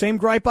 It's the same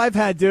gripe I've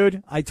had,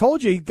 dude. I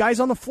told you, guy's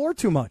on the floor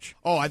too much.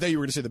 Oh, I thought you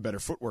were going to say the better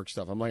footwork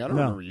stuff. I'm like, I don't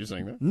remember you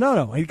saying that.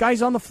 No,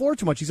 guy's on the floor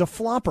too much. He's a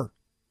flopper.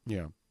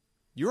 Yeah.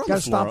 You're on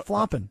Gotta the floor. stop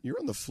flopping. You're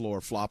on the floor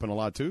flopping a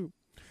lot, too.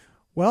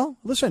 Well,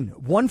 listen,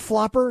 one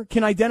flopper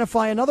can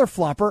identify another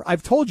flopper.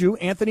 I've told you,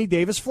 Anthony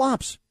Davis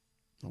flops.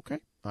 Okay.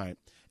 All right.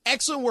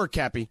 Excellent work,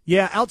 Cappy.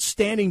 Yeah,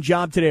 outstanding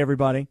job today,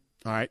 everybody.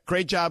 All right.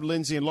 Great job,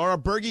 Lindsay and Laura.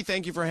 Bergie,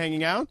 thank you for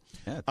hanging out.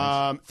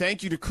 Yeah,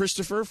 thank you to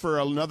Christopher for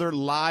another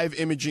live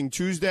Imaging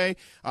Tuesday.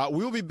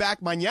 We will be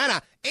back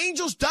mañana.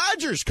 Angels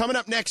Dodgers coming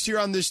up next here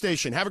on this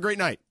station. Have a great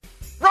night.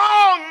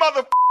 Wrong,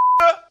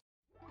 motherfucker!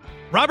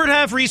 Robert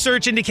Half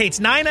research indicates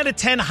 9 out of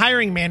 10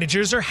 hiring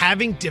managers are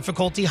having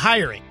difficulty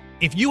hiring.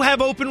 If you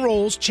have open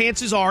roles,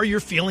 chances are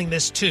you're feeling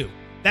this too.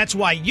 That's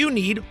why you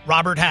need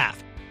Robert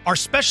Half. Our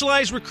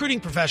specialized recruiting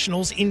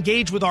professionals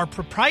engage with our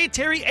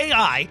proprietary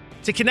AI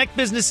to connect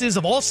businesses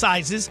of all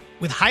sizes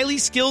with highly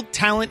skilled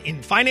talent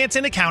in finance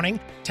and accounting,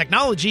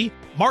 technology,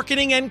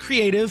 marketing and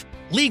creative,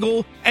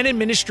 legal, and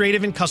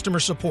administrative and customer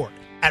support.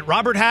 At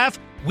Robert Half,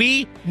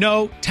 we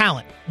know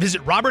talent.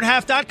 Visit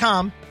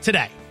roberthalf.com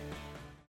today.